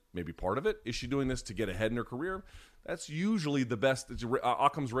believes it? Maybe part of it. Is she doing this to get ahead in her career? That's usually the best. It's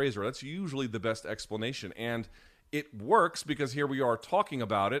Occam's razor. That's usually the best explanation. And it works because here we are talking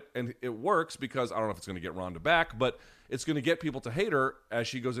about it, and it works because, I don't know if it's going to get Ronda back, but it's going to get people to hate her as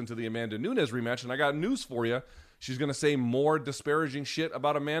she goes into the Amanda Nunes rematch. And I got news for you. She's going to say more disparaging shit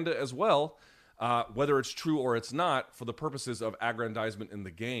about Amanda as well. Whether it's true or it's not, for the purposes of aggrandizement in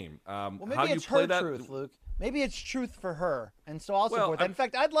the game. Well, maybe how do you it's play her that? truth, Luke. Maybe it's truth for her, and so I'll support Well, that. In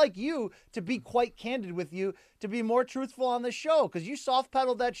fact, I'd like you to be quite candid with you, to be more truthful on the show, because you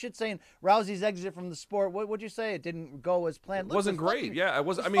soft-pedaled that shit saying Rousey's exit from the sport. What'd you say? It didn't go as planned. It wasn't great. Fucking, Yeah, it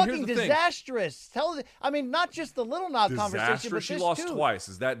was. I it's mean, here's fucking the thing. disastrous. Not just the Little Knob conversation, but Disastrous. She this lost too. twice.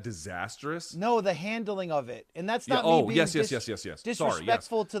 Is that disastrous? No, the handling of it, and that's not Yeah, me being yes. Sorry, yes.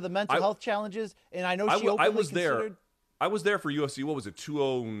 disrespectful to the mental health challenges. And I know she openly I was considered. there. I was there for UFC. What was it?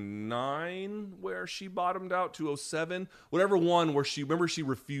 209, where she bottomed out. 207, whatever one where she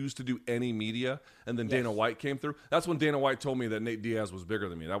refused to do any media, and then Dana White came through. That's when Dana White told me that Nate Diaz was bigger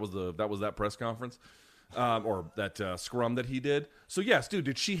than me. That was that press conference, or that scrum that he did. So yes, dude,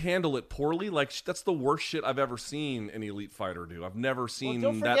 did she handle it poorly? Like, that's the worst shit I've ever seen an elite fighter do. I've never seen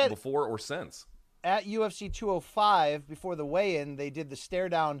that before or since. At UFC 205, before the weigh-in, they did the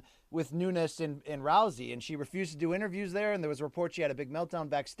stare-down with Nunes and Rousey, and she refused to do interviews there, and there was a report she had a big meltdown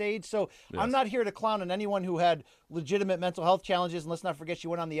backstage. So I'm not here to clown on anyone who had legitimate mental health challenges, and let's not forget she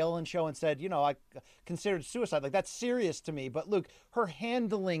went on the Ellen show and said, you know, I considered suicide. Like, that's serious to me. But, Luke, her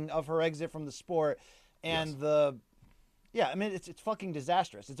handling of her exit from the sport and I mean, it's fucking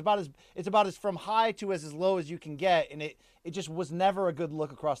disastrous. It's about as from high to as low as you can get, and it just was never a good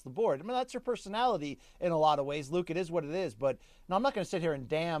look across the board. I mean, that's her personality in a lot of ways, Luke. It is what it is. But no, I'm not going to sit here and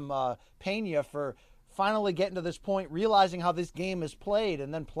damn Pena for finally getting to this point, realizing how this game is played,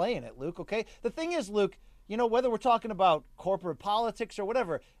 and then playing it, Luke. Okay. The thing is, Luke, you know, whether we're talking about corporate politics or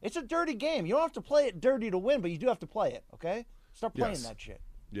whatever, it's a dirty game. You don't have to play it dirty to win, but you do have to play it. Okay. Start playing that shit.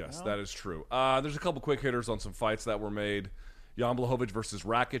 Yes, you know? that is true. There's a couple quick hitters on some fights that were made. Jan Blachowicz versus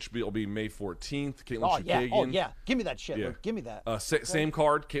Rakic will be May 14th. Caitlin Chookagian. Oh, yeah. Give me that shit, Luke. Give me that. Same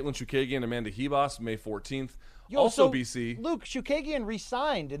card, Caitlin Chookagian, Amanda Ribas, May 14th. BC. Luke, Chookagian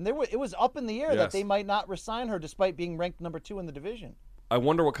re-signed, and it was up in the air that they might not re-sign her despite being ranked number 2 in the division. I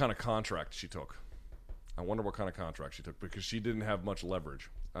wonder what kind of contract she took. Because she didn't have much leverage.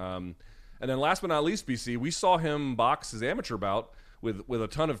 And then last but not least, BC, we saw him box his amateur bout with a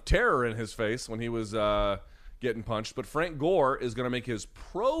ton of terror in his face when he was getting punched. But Frank Gore is going to make his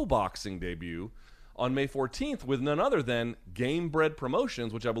pro boxing debut on May 14th with none other than Game Bread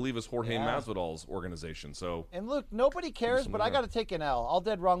Promotions, which I believe is Jorge Masvidal's organization. So, and look, nobody cares, but I got to take an L. I'll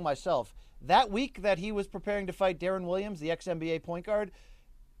dead wrong myself. That week that he was preparing to fight Darren Williams, the ex-NBA point guard,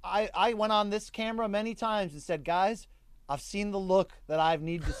 I went on this camera many times and said, guys, I've seen the look that I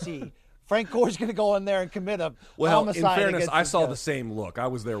need to see. Frank Gore's going to go in there and commit a homicide. In fairness, I saw guy. the same look. I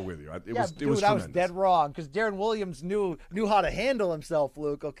was there with you. It was I was dead wrong because Darren Williams knew how to handle himself,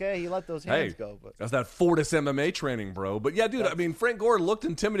 Luke, okay? He let those hands go. But that's that Fortis MMA training, bro. But yeah, dude, I mean, Frank Gore looked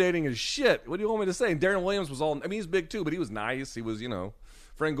intimidating as shit. What do you want me to say? And Darren Williams was I mean, he's big too, but he was nice. He was,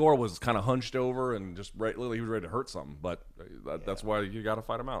 Frank Gore was kind of hunched over and just literally he was ready to hurt something. But that's why you got to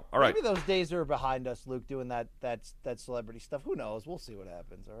fight him out. All right. Maybe those days are behind us, Luke, doing that celebrity stuff. Who knows? We'll see what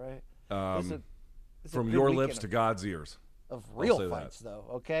happens, all right? From your lips to God's ears. of I'll real say fights, that. though,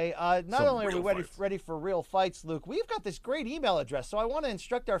 okay? Not Some only are we real ready for real fights, Luke, we've got this great email address, so I want to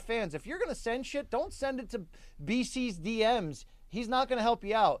instruct our fans. If you're going to send shit, don't send it to BC's DMs. He's not going to help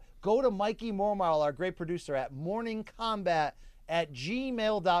you out. Go to Mikey Mormile, our great producer, at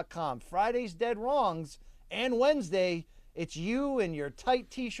morningcombat@gmail.com. Friday's Dead Wrongs, and Wednesday, it's you and your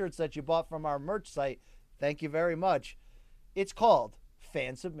tight T-shirts that you bought from our merch site. Thank you very much. It's called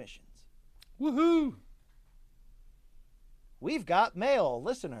Fan Submissions. Woohoo! We've got mail,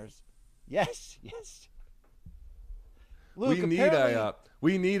 listeners. Yes. Luke,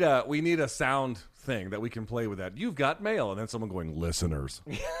 we need a sound thing that we can play with that. You've got mail, and then someone going, listeners.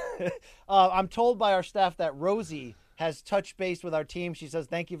 I'm told by our staff that Rosie has touched base with our team. She says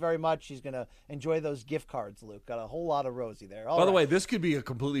thank you very much. She's going to enjoy those gift cards, Luke. Got a whole lot of Rosie there. By the way, this could be a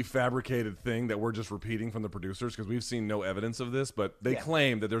completely fabricated thing that we're just repeating from the producers because we've seen no evidence of this, but they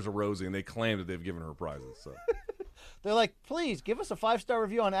claim that there's a Rosie, and they claim that they've given her prizes. So. They're like, please give us a 5-star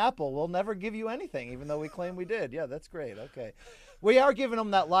review on Apple. We'll never give you anything, even though we claim we did. Yeah, that's great. Okay. We are giving them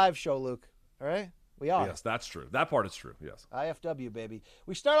that live show, Luke. All right? We are. Yes, that's true. That part is true. Yes. IFW, baby.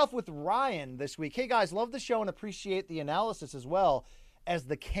 We start off with Ryan this week. Hey, guys, love the show and appreciate the analysis as well as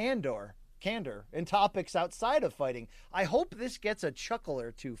the candor in topics outside of fighting. I hope this gets a chuckle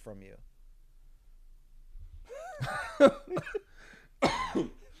or two from you.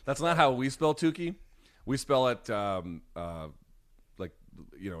 That's not how we spell Tukey. We spell it like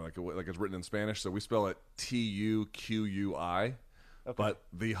it's written in Spanish. So we spell it Tuqui. Okay. But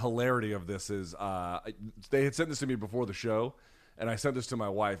the hilarity of this is they had sent this to me before the show, and I sent this to my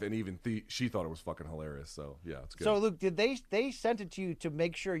wife, and even she thought it was fucking hilarious. So yeah, it's good. So Luke, did they sent it to you to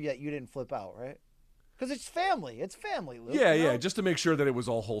make sure that you didn't flip out, right? Because it's family. It's family, Luke. Yeah, you know? Just to make sure that it was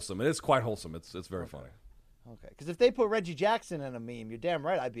all wholesome. And it's quite wholesome. It's very funny. Okay, because if they put Reggie Jackson in a meme, you're damn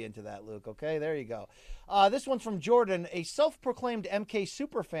right I'd be into that, Luke. Okay, there you go. This one's from Jordan, a self-proclaimed MK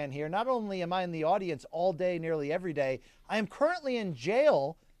superfan here. Not only am I in the audience all day, nearly every day, I am currently in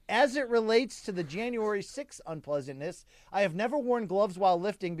jail as it relates to the January 6th unpleasantness. I have never worn gloves while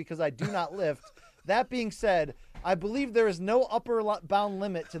lifting because I do not lift. That being said, I believe there is no upper bound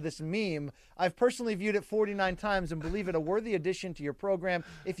limit to this meme. I've personally viewed it 49 times and believe it a worthy addition to your program.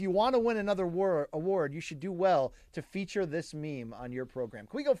 If you want to win another award, you should do well to feature this meme on your program.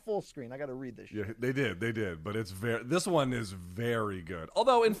 Can we go full screen? I got to read this shit. Yeah, they did, but this one is very good.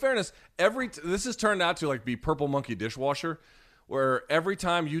 Although, in fairness, this has turned out to be Purple Monkey Dishwasher, where every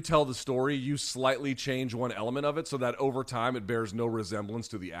time you tell the story, you slightly change one element of it so that over time it bears no resemblance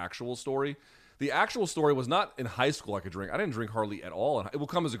to the actual story. The actual story was not in high school I could drink. I didn't drink hardly at all. It will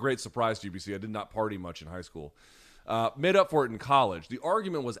come as a great surprise to you, BC. I did not party much in high school. Made up for it in college. The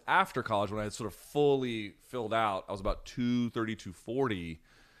argument was after college when I had sort of fully filled out. I was about 230, 240.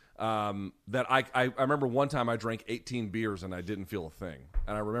 That I remember one time I drank 18 beers and I didn't feel a thing.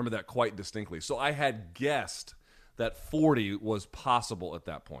 And I remember that quite distinctly. So I had guessed that 40 was possible at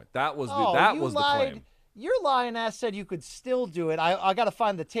that point. That was the claim. Your lying ass said you could still do it. I got to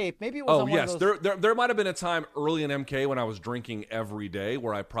find the tape. Maybe it was on one of those... There might have been a time early in MK when I was drinking every day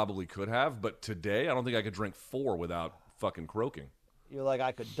where I probably could have, but today I don't think I could drink 4 without fucking croaking. You're like,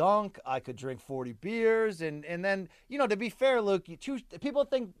 I could dunk, I could drink 40 beers, and then, to be fair, Luke, people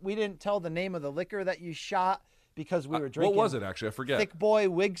think we didn't tell the name of the liquor that you shot because we were drinking. What was it, actually? I forget. Thick Boy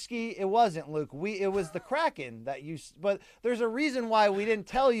Wigski. It wasn't, Luke. It was the Kraken that you. But there's a reason why we didn't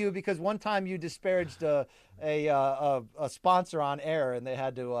tell you, because one time you disparaged a sponsor on air, and they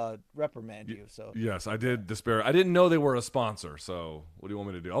had to reprimand you. So yes, I did disparage. I didn't know they were a sponsor. So what do you want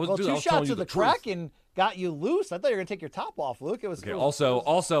me to do? I was 2 shots of the Kraken got you loose. I thought you were gonna take your top off, Luke. It was okay.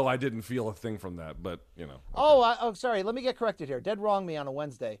 Also, I didn't feel a thing from that, but Okay. Oh, sorry. Let me get corrected here. Dead wrong me on a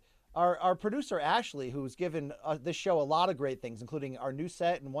Wednesday. Our producer, Ashley, who's given this show a lot of great things, including our new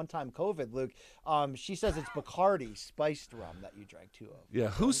set and one-time COVID, Luke, she says it's Bacardi spiced rum that you drank 2 of. Yeah,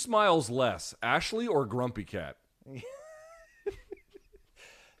 who smiles less, Ashley or Grumpy Cat?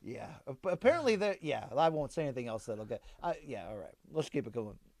 Yeah, apparently, I won't say anything else that'll get... all right, let's keep it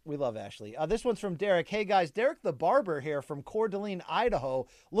going. We love Ashley. This one's from Derek. Hey, guys, Derek the Barber here from Coeur d'Alene, Idaho.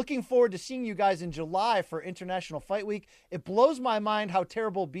 Looking forward to seeing you guys in July for International Fight Week. It blows my mind how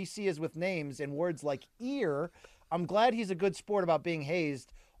terrible BC is with names and words like ear. I'm glad he's a good sport about being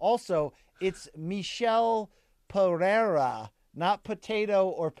hazed. Also, it's Michel Pereira, not potato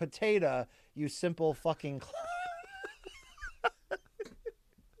or potato, you simple fucking...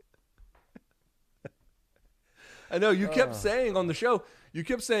 I know, you kept saying on the show... You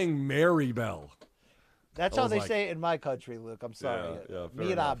kept saying Maribel. That's how they say it in my country, Luke. I'm sorry. Yeah,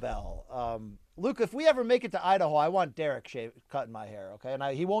 Mirabel. Luke, if we ever make it to Idaho, I want Derek cutting my hair, okay? And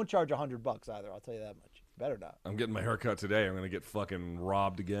he won't charge $100 either. I'll tell you that much. better not. I'm getting my hair cut today. I'm going to get fucking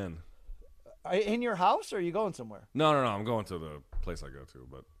robbed again. Are you in your house or are you going somewhere? No. I'm going to the place I go to,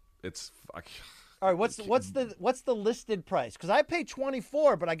 but it's. All right, what's the listed price? Because I pay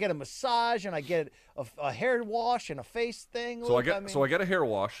 $24, but I get a massage and I get a hair wash and a face thing. So I get a hair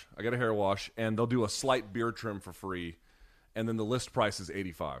wash. And they'll do a slight beard trim for free, and then the list price is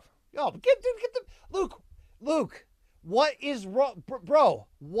 $85. Yo, get the Luke. What is wrong, bro?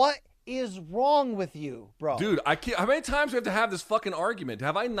 What is wrong with you, bro? Dude, I can't. How many times do we have to have this fucking argument?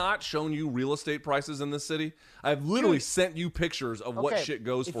 Have I not shown you real estate prices in this city? I've literally sent you pictures of what shit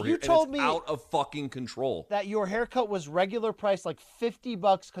goes for here, and it's out of fucking control. That your haircut was regular price, like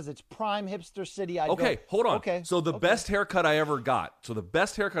 $50 because it's prime hipster city. Hold on. Okay. So the best haircut I ever got.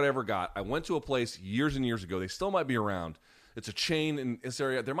 I went to a place years and years ago. They still might be around. It's a chain in this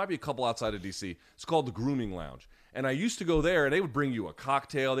area. There might be a couple outside of DC. It's called the Grooming Lounge. And I used to go there, and they would bring you a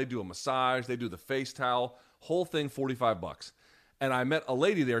cocktail. They do a massage. They do the face towel. Whole thing, $45. And I met a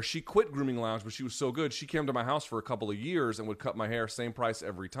lady there. She quit Grooming Lounge, but she was so good. She came to my house for a couple of years and would cut my hair, same price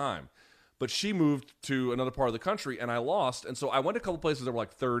every time. But she moved to another part of the country, and I lost. And so I went to a couple places that were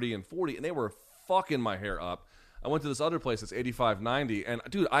like 30 and 40, and they were fucking my hair up. I went to this other place that's $85, $90. And,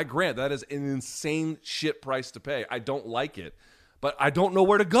 dude, I grant that is an insane shit price to pay. I don't like it. But I don't know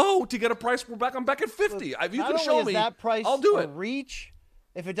where to go to get a price. I'm back at 50. If you can show me, that price I'll do it. Reach.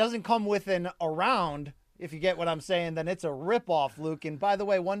 If it doesn't come within a round, if you get what I'm saying, then it's a ripoff, Luke. And by the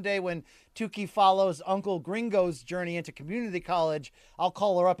way, one day when Tukey follows Uncle Gringo's journey into community college, I'll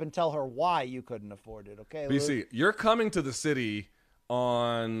call her up and tell her why you couldn't afford it. Okay, BC, Luke? You're coming to the city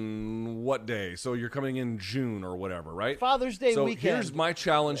on what day? So you're coming in June or whatever, right? Father's Day so weekend. Here's my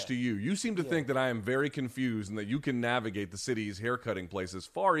challenge to you. You seem to think that I am very confused and that you can navigate the city's haircutting places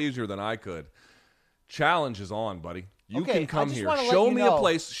far easier than I could. Challenge is on, buddy. You can come here. Show me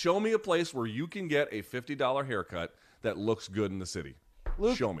a place where you can get a $50 haircut that looks good in the city.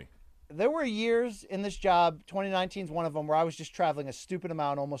 Luke, show me. There were years in this job, 2019 is one of them, where I was just traveling a stupid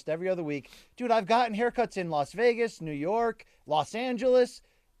amount almost every other week. Dude, I've gotten haircuts in Las Vegas, New York, Los Angeles.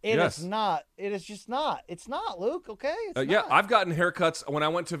 It is not. It is just not. It's not, Luke, okay? Yeah, I've gotten haircuts. When I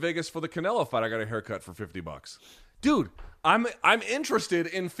went to Vegas for the Canelo fight, I got a haircut for $50. Dude, I'm interested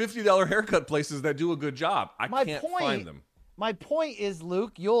in $50 haircut places that do a good job. I can't find them. My point is,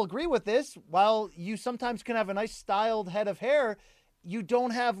 Luke, you'll agree with this. While you sometimes can have a nice styled head of hair, you don't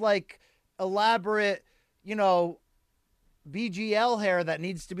have like elaborate, BGL hair that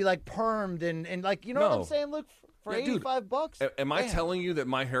needs to be like permed and like, what I'm saying, Luke? For $85? Am I telling you that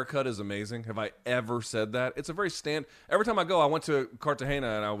my haircut is amazing? Have I ever said that? It's a very every time I go, I went to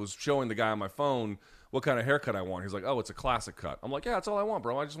Cartagena and I was showing the guy on my phone what kind of haircut I want. He's like, oh, it's a classic cut. I'm like, yeah, that's all I want,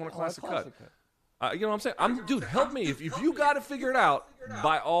 bro. I just want a classic cut. You know what I'm saying? Dude, help me. If you got to figure it out,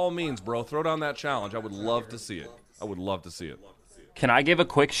 by all means, bro, throw down that challenge. I would love to see it. Can I give a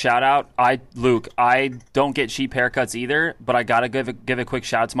quick shout out? Luke, I don't get cheap haircuts either, but I gotta give a quick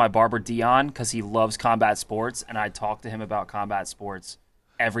shout out to my barber Dion because he loves combat sports, and I talk to him about combat sports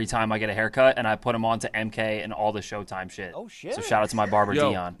every time I get a haircut, and I put him on to MK and all the Showtime shit. Oh shit! So shout out to my barber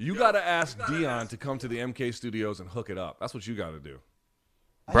Dion. You gotta ask Dion to come to the MK studios and hook it up. That's what you gotta do.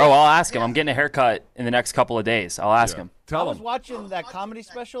 Bro, I'll ask him. I'm getting a haircut in the next couple of days. I'll ask him. Tell him. I was watching that comedy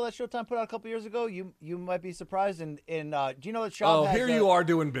special that Showtime put out a couple years ago. You might be surprised. Do you know that Shab has you are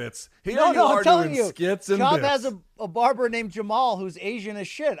doing bits. I'm telling you, skits and Shab bits. has a barber named Jamal who's Asian as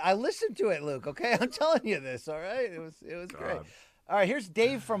shit. I listened to it, Luke, okay? I'm telling you this, all right? It was great. All right, here's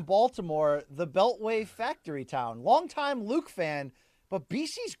Dave from Baltimore, the Beltway factory town. Longtime Luke fan, but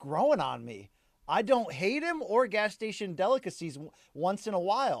BC's growing on me. I don't hate him or gas station delicacies once in a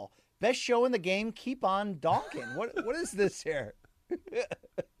while. Best show in the game. Keep on donking. What is this here?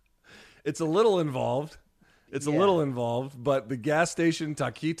 It's a little involved. But the gas station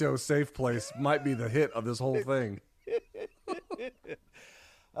taquito safe place might be the hit of this whole thing.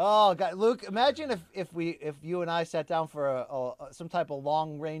 Oh God, Luke! Imagine if you and I sat down for some type of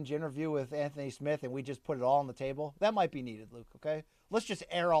long range interview with Anthony Smith and we just put it all on the table. That might be needed, Luke. Okay, let's just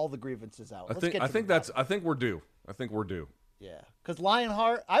air all the grievances out. I think we're due. Yeah, because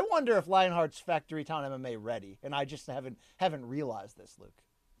Lionheart. I wonder if Lionheart's Factory Town MMA ready, and I just haven't realized this, Luke.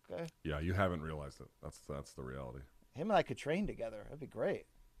 Okay. Yeah, you haven't realized it. That's the reality. Him and I could train together. That'd be great.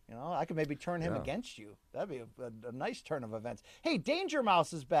 I could maybe turn him against you. That'd be a nice turn of events. Hey, Danger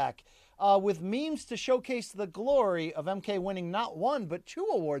Mouse is back with memes to showcase the glory of MK winning not one, but 2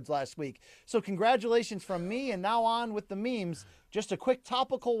 awards last week. So congratulations from me, and now on with the memes. Just a quick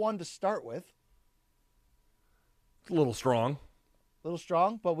topical one to start with. A little strong,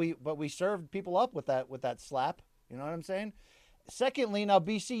 but we served people up with that slap. You know what I'm saying? Secondly, now,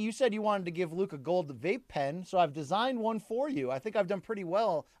 BC, you said you wanted to give Luke a gold vape pen, so I've designed one for you. I think I've done pretty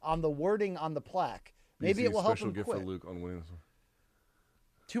well on the wording on the plaque. Maybe BC, it will help special him gift quit. for Luke on winning this one.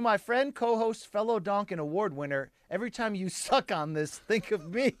 To my friend, co-host, fellow Donk, and award winner, every time you suck on this, think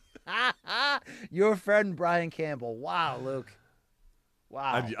of me. Your friend, Brian Campbell. Wow, Luke.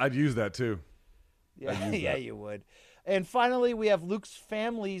 Wow. I'd use that too. Yeah, yeah, you would. And finally, we have Luke's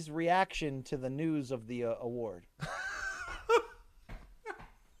family's reaction to the news of the award.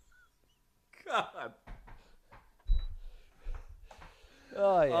 God.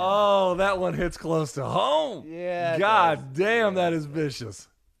 Oh, yeah. Oh, that one hits close to home. Yeah. God damn, that is vicious.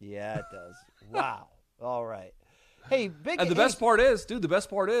 Yeah, it does. Wow. All right. Hey, And the best part is, dude, the best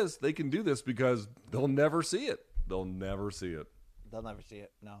part is they can do this because they'll never see it. They'll never see it. They'll never see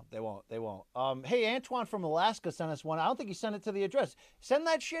it. No, they won't. They won't. Hey, Antoine from Alaska sent us one. I don't think he sent it to the address. Send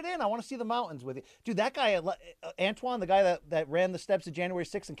that shit in. I want to see the mountains with you. Dude, that guy, Antoine, the guy that ran the steps of January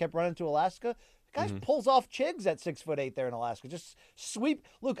 6th and kept running to Alaska, the guy pulls off chigs at 6'8" there in Alaska. Just sweep.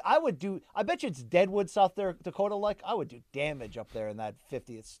 Look, I bet you it's Deadwood, South Dakota like. I would do damage up there in that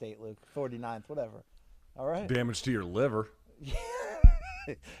 50th state, Luke. 49th, whatever. All right. Damage to your liver.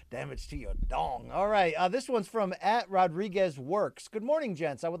 Damage to your dong. All right. This one's from @RodriguezWorks. Good morning,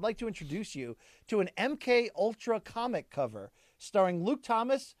 gents. I would like to introduce you to an MK Ultra comic cover starring Luke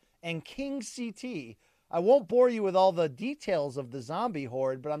Thomas and King CT. I won't bore you with all the details of the zombie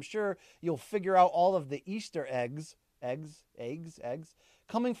horde, but I'm sure you'll figure out all of the Easter eggs,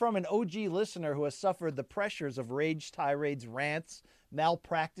 coming from an OG listener who has suffered the pressures of rage tirades, rants,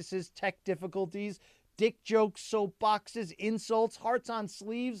 malpractices, tech difficulties, dick jokes, soapboxes, insults, hearts on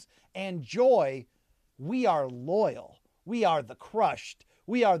sleeves, and joy. We are loyal. We are the crushed.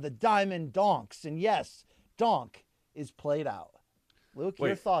 We are the diamond donks. And yes, donk is played out. Luke,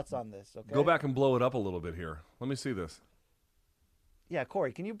 your thoughts on this, okay? Go back and blow it up a little bit here. Let me see this. Yeah,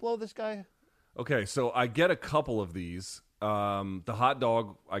 Corey, can you blow this guy? Okay, so I get a couple of these. The hot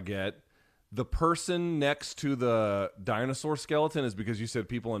dog I get. The person next to the dinosaur skeleton is because you said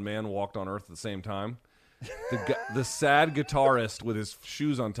people and man walked on Earth at the same time. The sad guitarist with his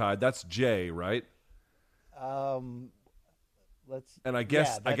shoes untied, that's Jay, right? I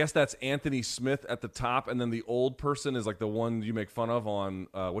guess that's Anthony Smith at the top, and then the old person is like the one you make fun of on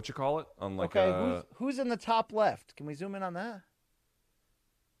what you call it? On like okay, who's in the top left? Can we zoom in on that?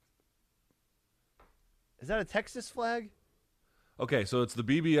 Is that a Texas flag? Okay, so it's the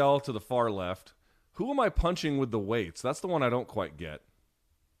BBL to the far left. Who am I punching with the weights? That's the one I don't quite get.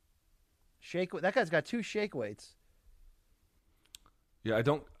 That guy's got 2 shake weights. Yeah, I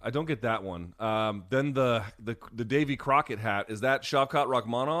don't get that one. Then the Davy Crockett hat, is that Shavkat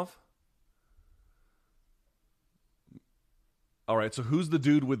Rakhmonov? All right, so who's the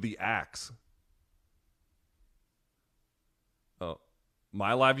dude with the axe? Oh,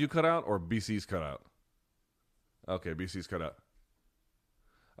 my live view cut out or BC's cut out? Okay, BC's cut out.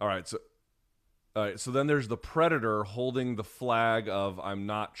 All right, so then there's the Predator holding the flag of I'm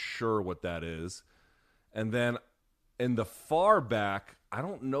not sure what that is. And then in the far back, I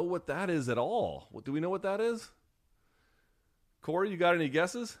don't know what that is at all. Do we know what that is? Corey, you got any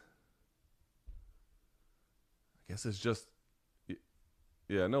guesses? I guess it's just...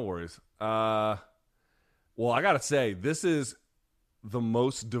 Yeah, no worries. Well, I got to say, this is the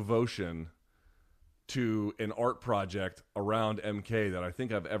most devotion to an art project around MK that I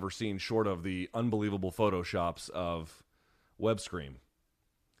think I've ever seen, short of the unbelievable photoshops of Web Scream.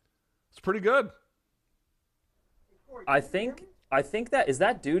 It's pretty good. I think that is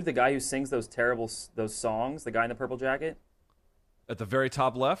that dude, the guy who sings those songs, the guy in the purple jacket at the very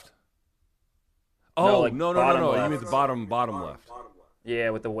top left. Oh no! Left. You mean the bottom left?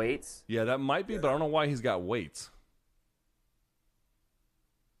 Yeah, with the weights. Yeah, that might be, but I don't know why he's got weights.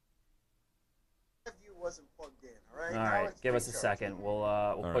 Wasn't plugged in. All right, give us a second.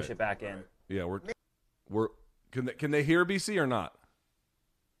 We'll push it back in. Yeah, we're can they hear BC or not?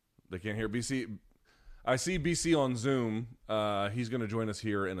 They can't hear BC. I see BC on Zoom. He's going to join us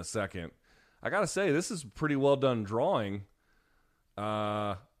here in a second. I got to say, this is pretty well done drawing.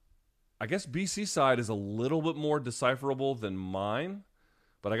 I guess BC's side is a little bit more decipherable than mine.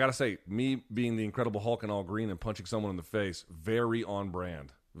 But I got to say, me being the Incredible Hulk in all green and punching someone in the face, very on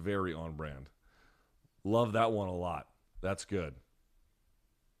brand. Very on brand. Love that one a lot. That's good.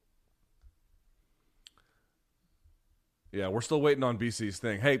 Yeah, we're still waiting on BC's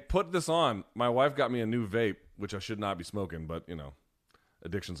thing. Hey, put this on. My wife got me a new vape, which I should not be smoking, but, you know,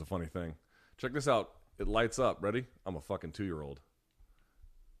 addiction's a funny thing. Check this out. It lights up. Ready? I'm a fucking 2-year-old.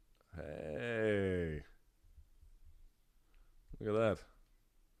 Hey. Look at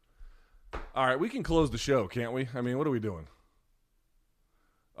that. All right, we can close the show, can't we? I mean, what are we doing?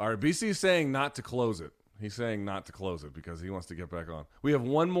 All right, BC's saying not to close it. He's saying not to close it because he wants to get back on. We have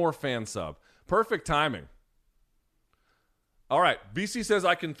one more fan sub. Perfect timing. All right, BC says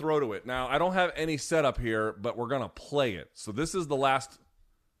I can throw to it. Now, I don't have any setup here, but we're going to play it. So this is the last.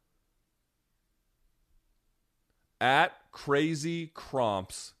 At Crazy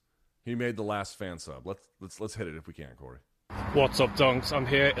Cromps, he made the last fan sub. Let's hit it if we can, Corey. What's up, Donks? I'm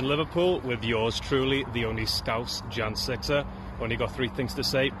here in Liverpool with yours truly, the only Scouse Jan Sixer. Only got 3 things to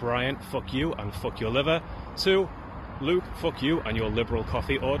say. Brian, fuck you and fuck your liver. 2, Luke, fuck you and your liberal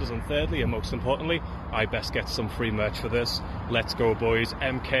coffee orders. And thirdly, and most importantly, I best get some free merch for this. Let's go, boys.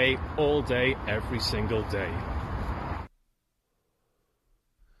 MK all day, every single day.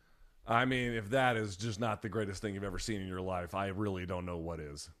 I mean, if that is just not the greatest thing you've ever seen in your life, I really don't know what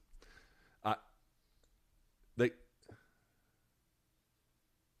is.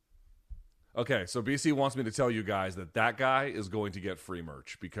 Okay, so BC wants me to tell you guys that guy is going to get free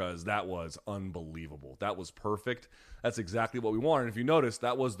merch because that was unbelievable. That was perfect. That's exactly what we wanted. If you notice,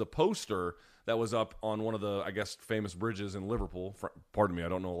 that was the poster that was up on one of the, I guess, famous bridges in Liverpool. Pardon me, I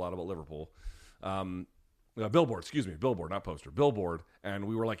don't know a lot about Liverpool. Billboard, not poster, billboard. And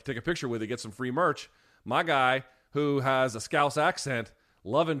we were like, take a picture with it, get some free merch. My guy, who has a Scouse accent,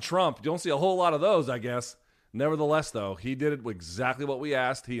 loving Trump. You don't see a whole lot of those, I guess. Nevertheless, though, he did it exactly what we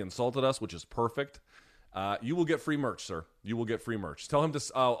asked. He insulted us, which is perfect. You will get free merch, sir. You will get free merch. Tell him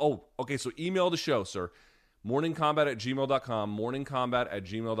to... okay, so email the show, sir. morningcombat@gmail.com,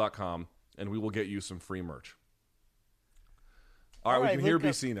 morningcombat@gmail.com, and we will get you some free merch. All right, we can hear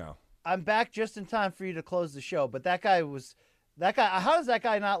BC now. I'm back just in time for you to close the show, but that guy, how does that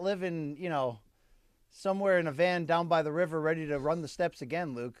guy not live in, somewhere in a van down by the river ready to run the steps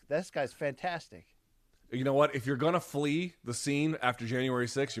again, Luke? This guy's fantastic. You know what? If you're going to flee the scene after January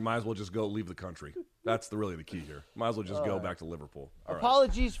 6th, you might as well just go leave the country. That's really the key here. Might as well just go back to Liverpool. All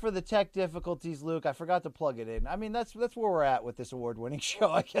Apologies for the tech difficulties, Luke. I forgot to plug it in. I mean, that's where we're at with this award-winning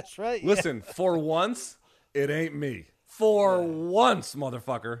show, I guess, right? Listen, for once, it ain't me. For once,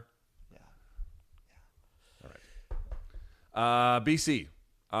 motherfucker. All right. BC,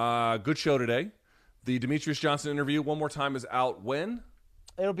 good show today. The Demetrius Johnson interview, one more time, is out when?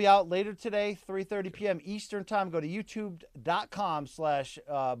 It'll be out later today, 3:30 p.m. Eastern time. Go to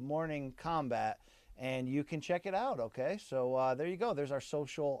youtube.com/morningcombat, and you can check it out, okay? So there you go. There's our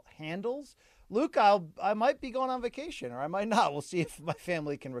social handles. Luke, I might be going on vacation, or I might not. We'll see if my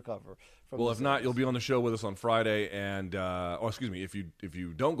family can recover. Well, if not, you'll be on the show with us on Friday, and if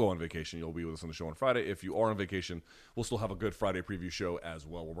you don't go on vacation, you'll be with us on the show on Friday. If you are on vacation, we'll still have a good Friday preview show as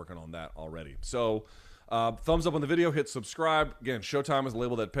well. We're working on that already. So thumbs up on the video, hit subscribe. Again, Showtime is the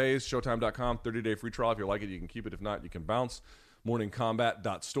label that pays. Showtime.com, 30-day free trial. If you like it, you can keep it. If not, you can bounce.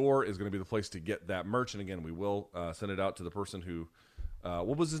 Morningcombat.store is going to be the place to get that merch, and again, we will send it out to the person who.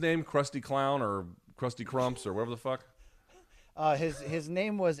 What was his name? Krusty Clown or Krusty Crumps or whatever the fuck? His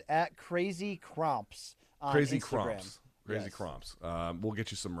name was at Crazy Cromps on Instagram. Crazy Cromps. We'll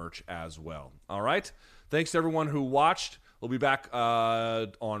get you some merch as well. All right. Thanks to everyone who watched. We'll be back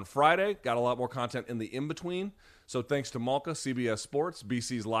on Friday. Got a lot more content in the in-between. So thanks to Malka, CBS Sports,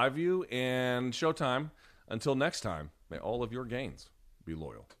 BC's Live View, and Showtime. Until next time, may all of your gains be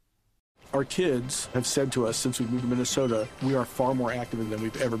loyal. Our kids have said to us since we moved to Minnesota, we are far more active than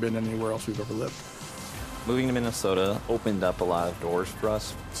we've ever been anywhere else we've ever lived. Moving to Minnesota opened up a lot of doors for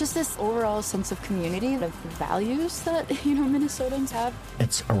us. Just this overall sense of community, of values that, Minnesotans have.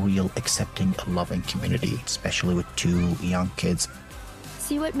 It's a real accepting, loving community, especially with 2 young kids.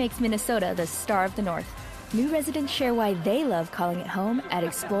 See what makes Minnesota the star of the North. New residents share why they love calling it home at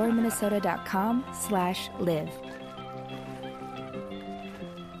exploreminnesota.com/live.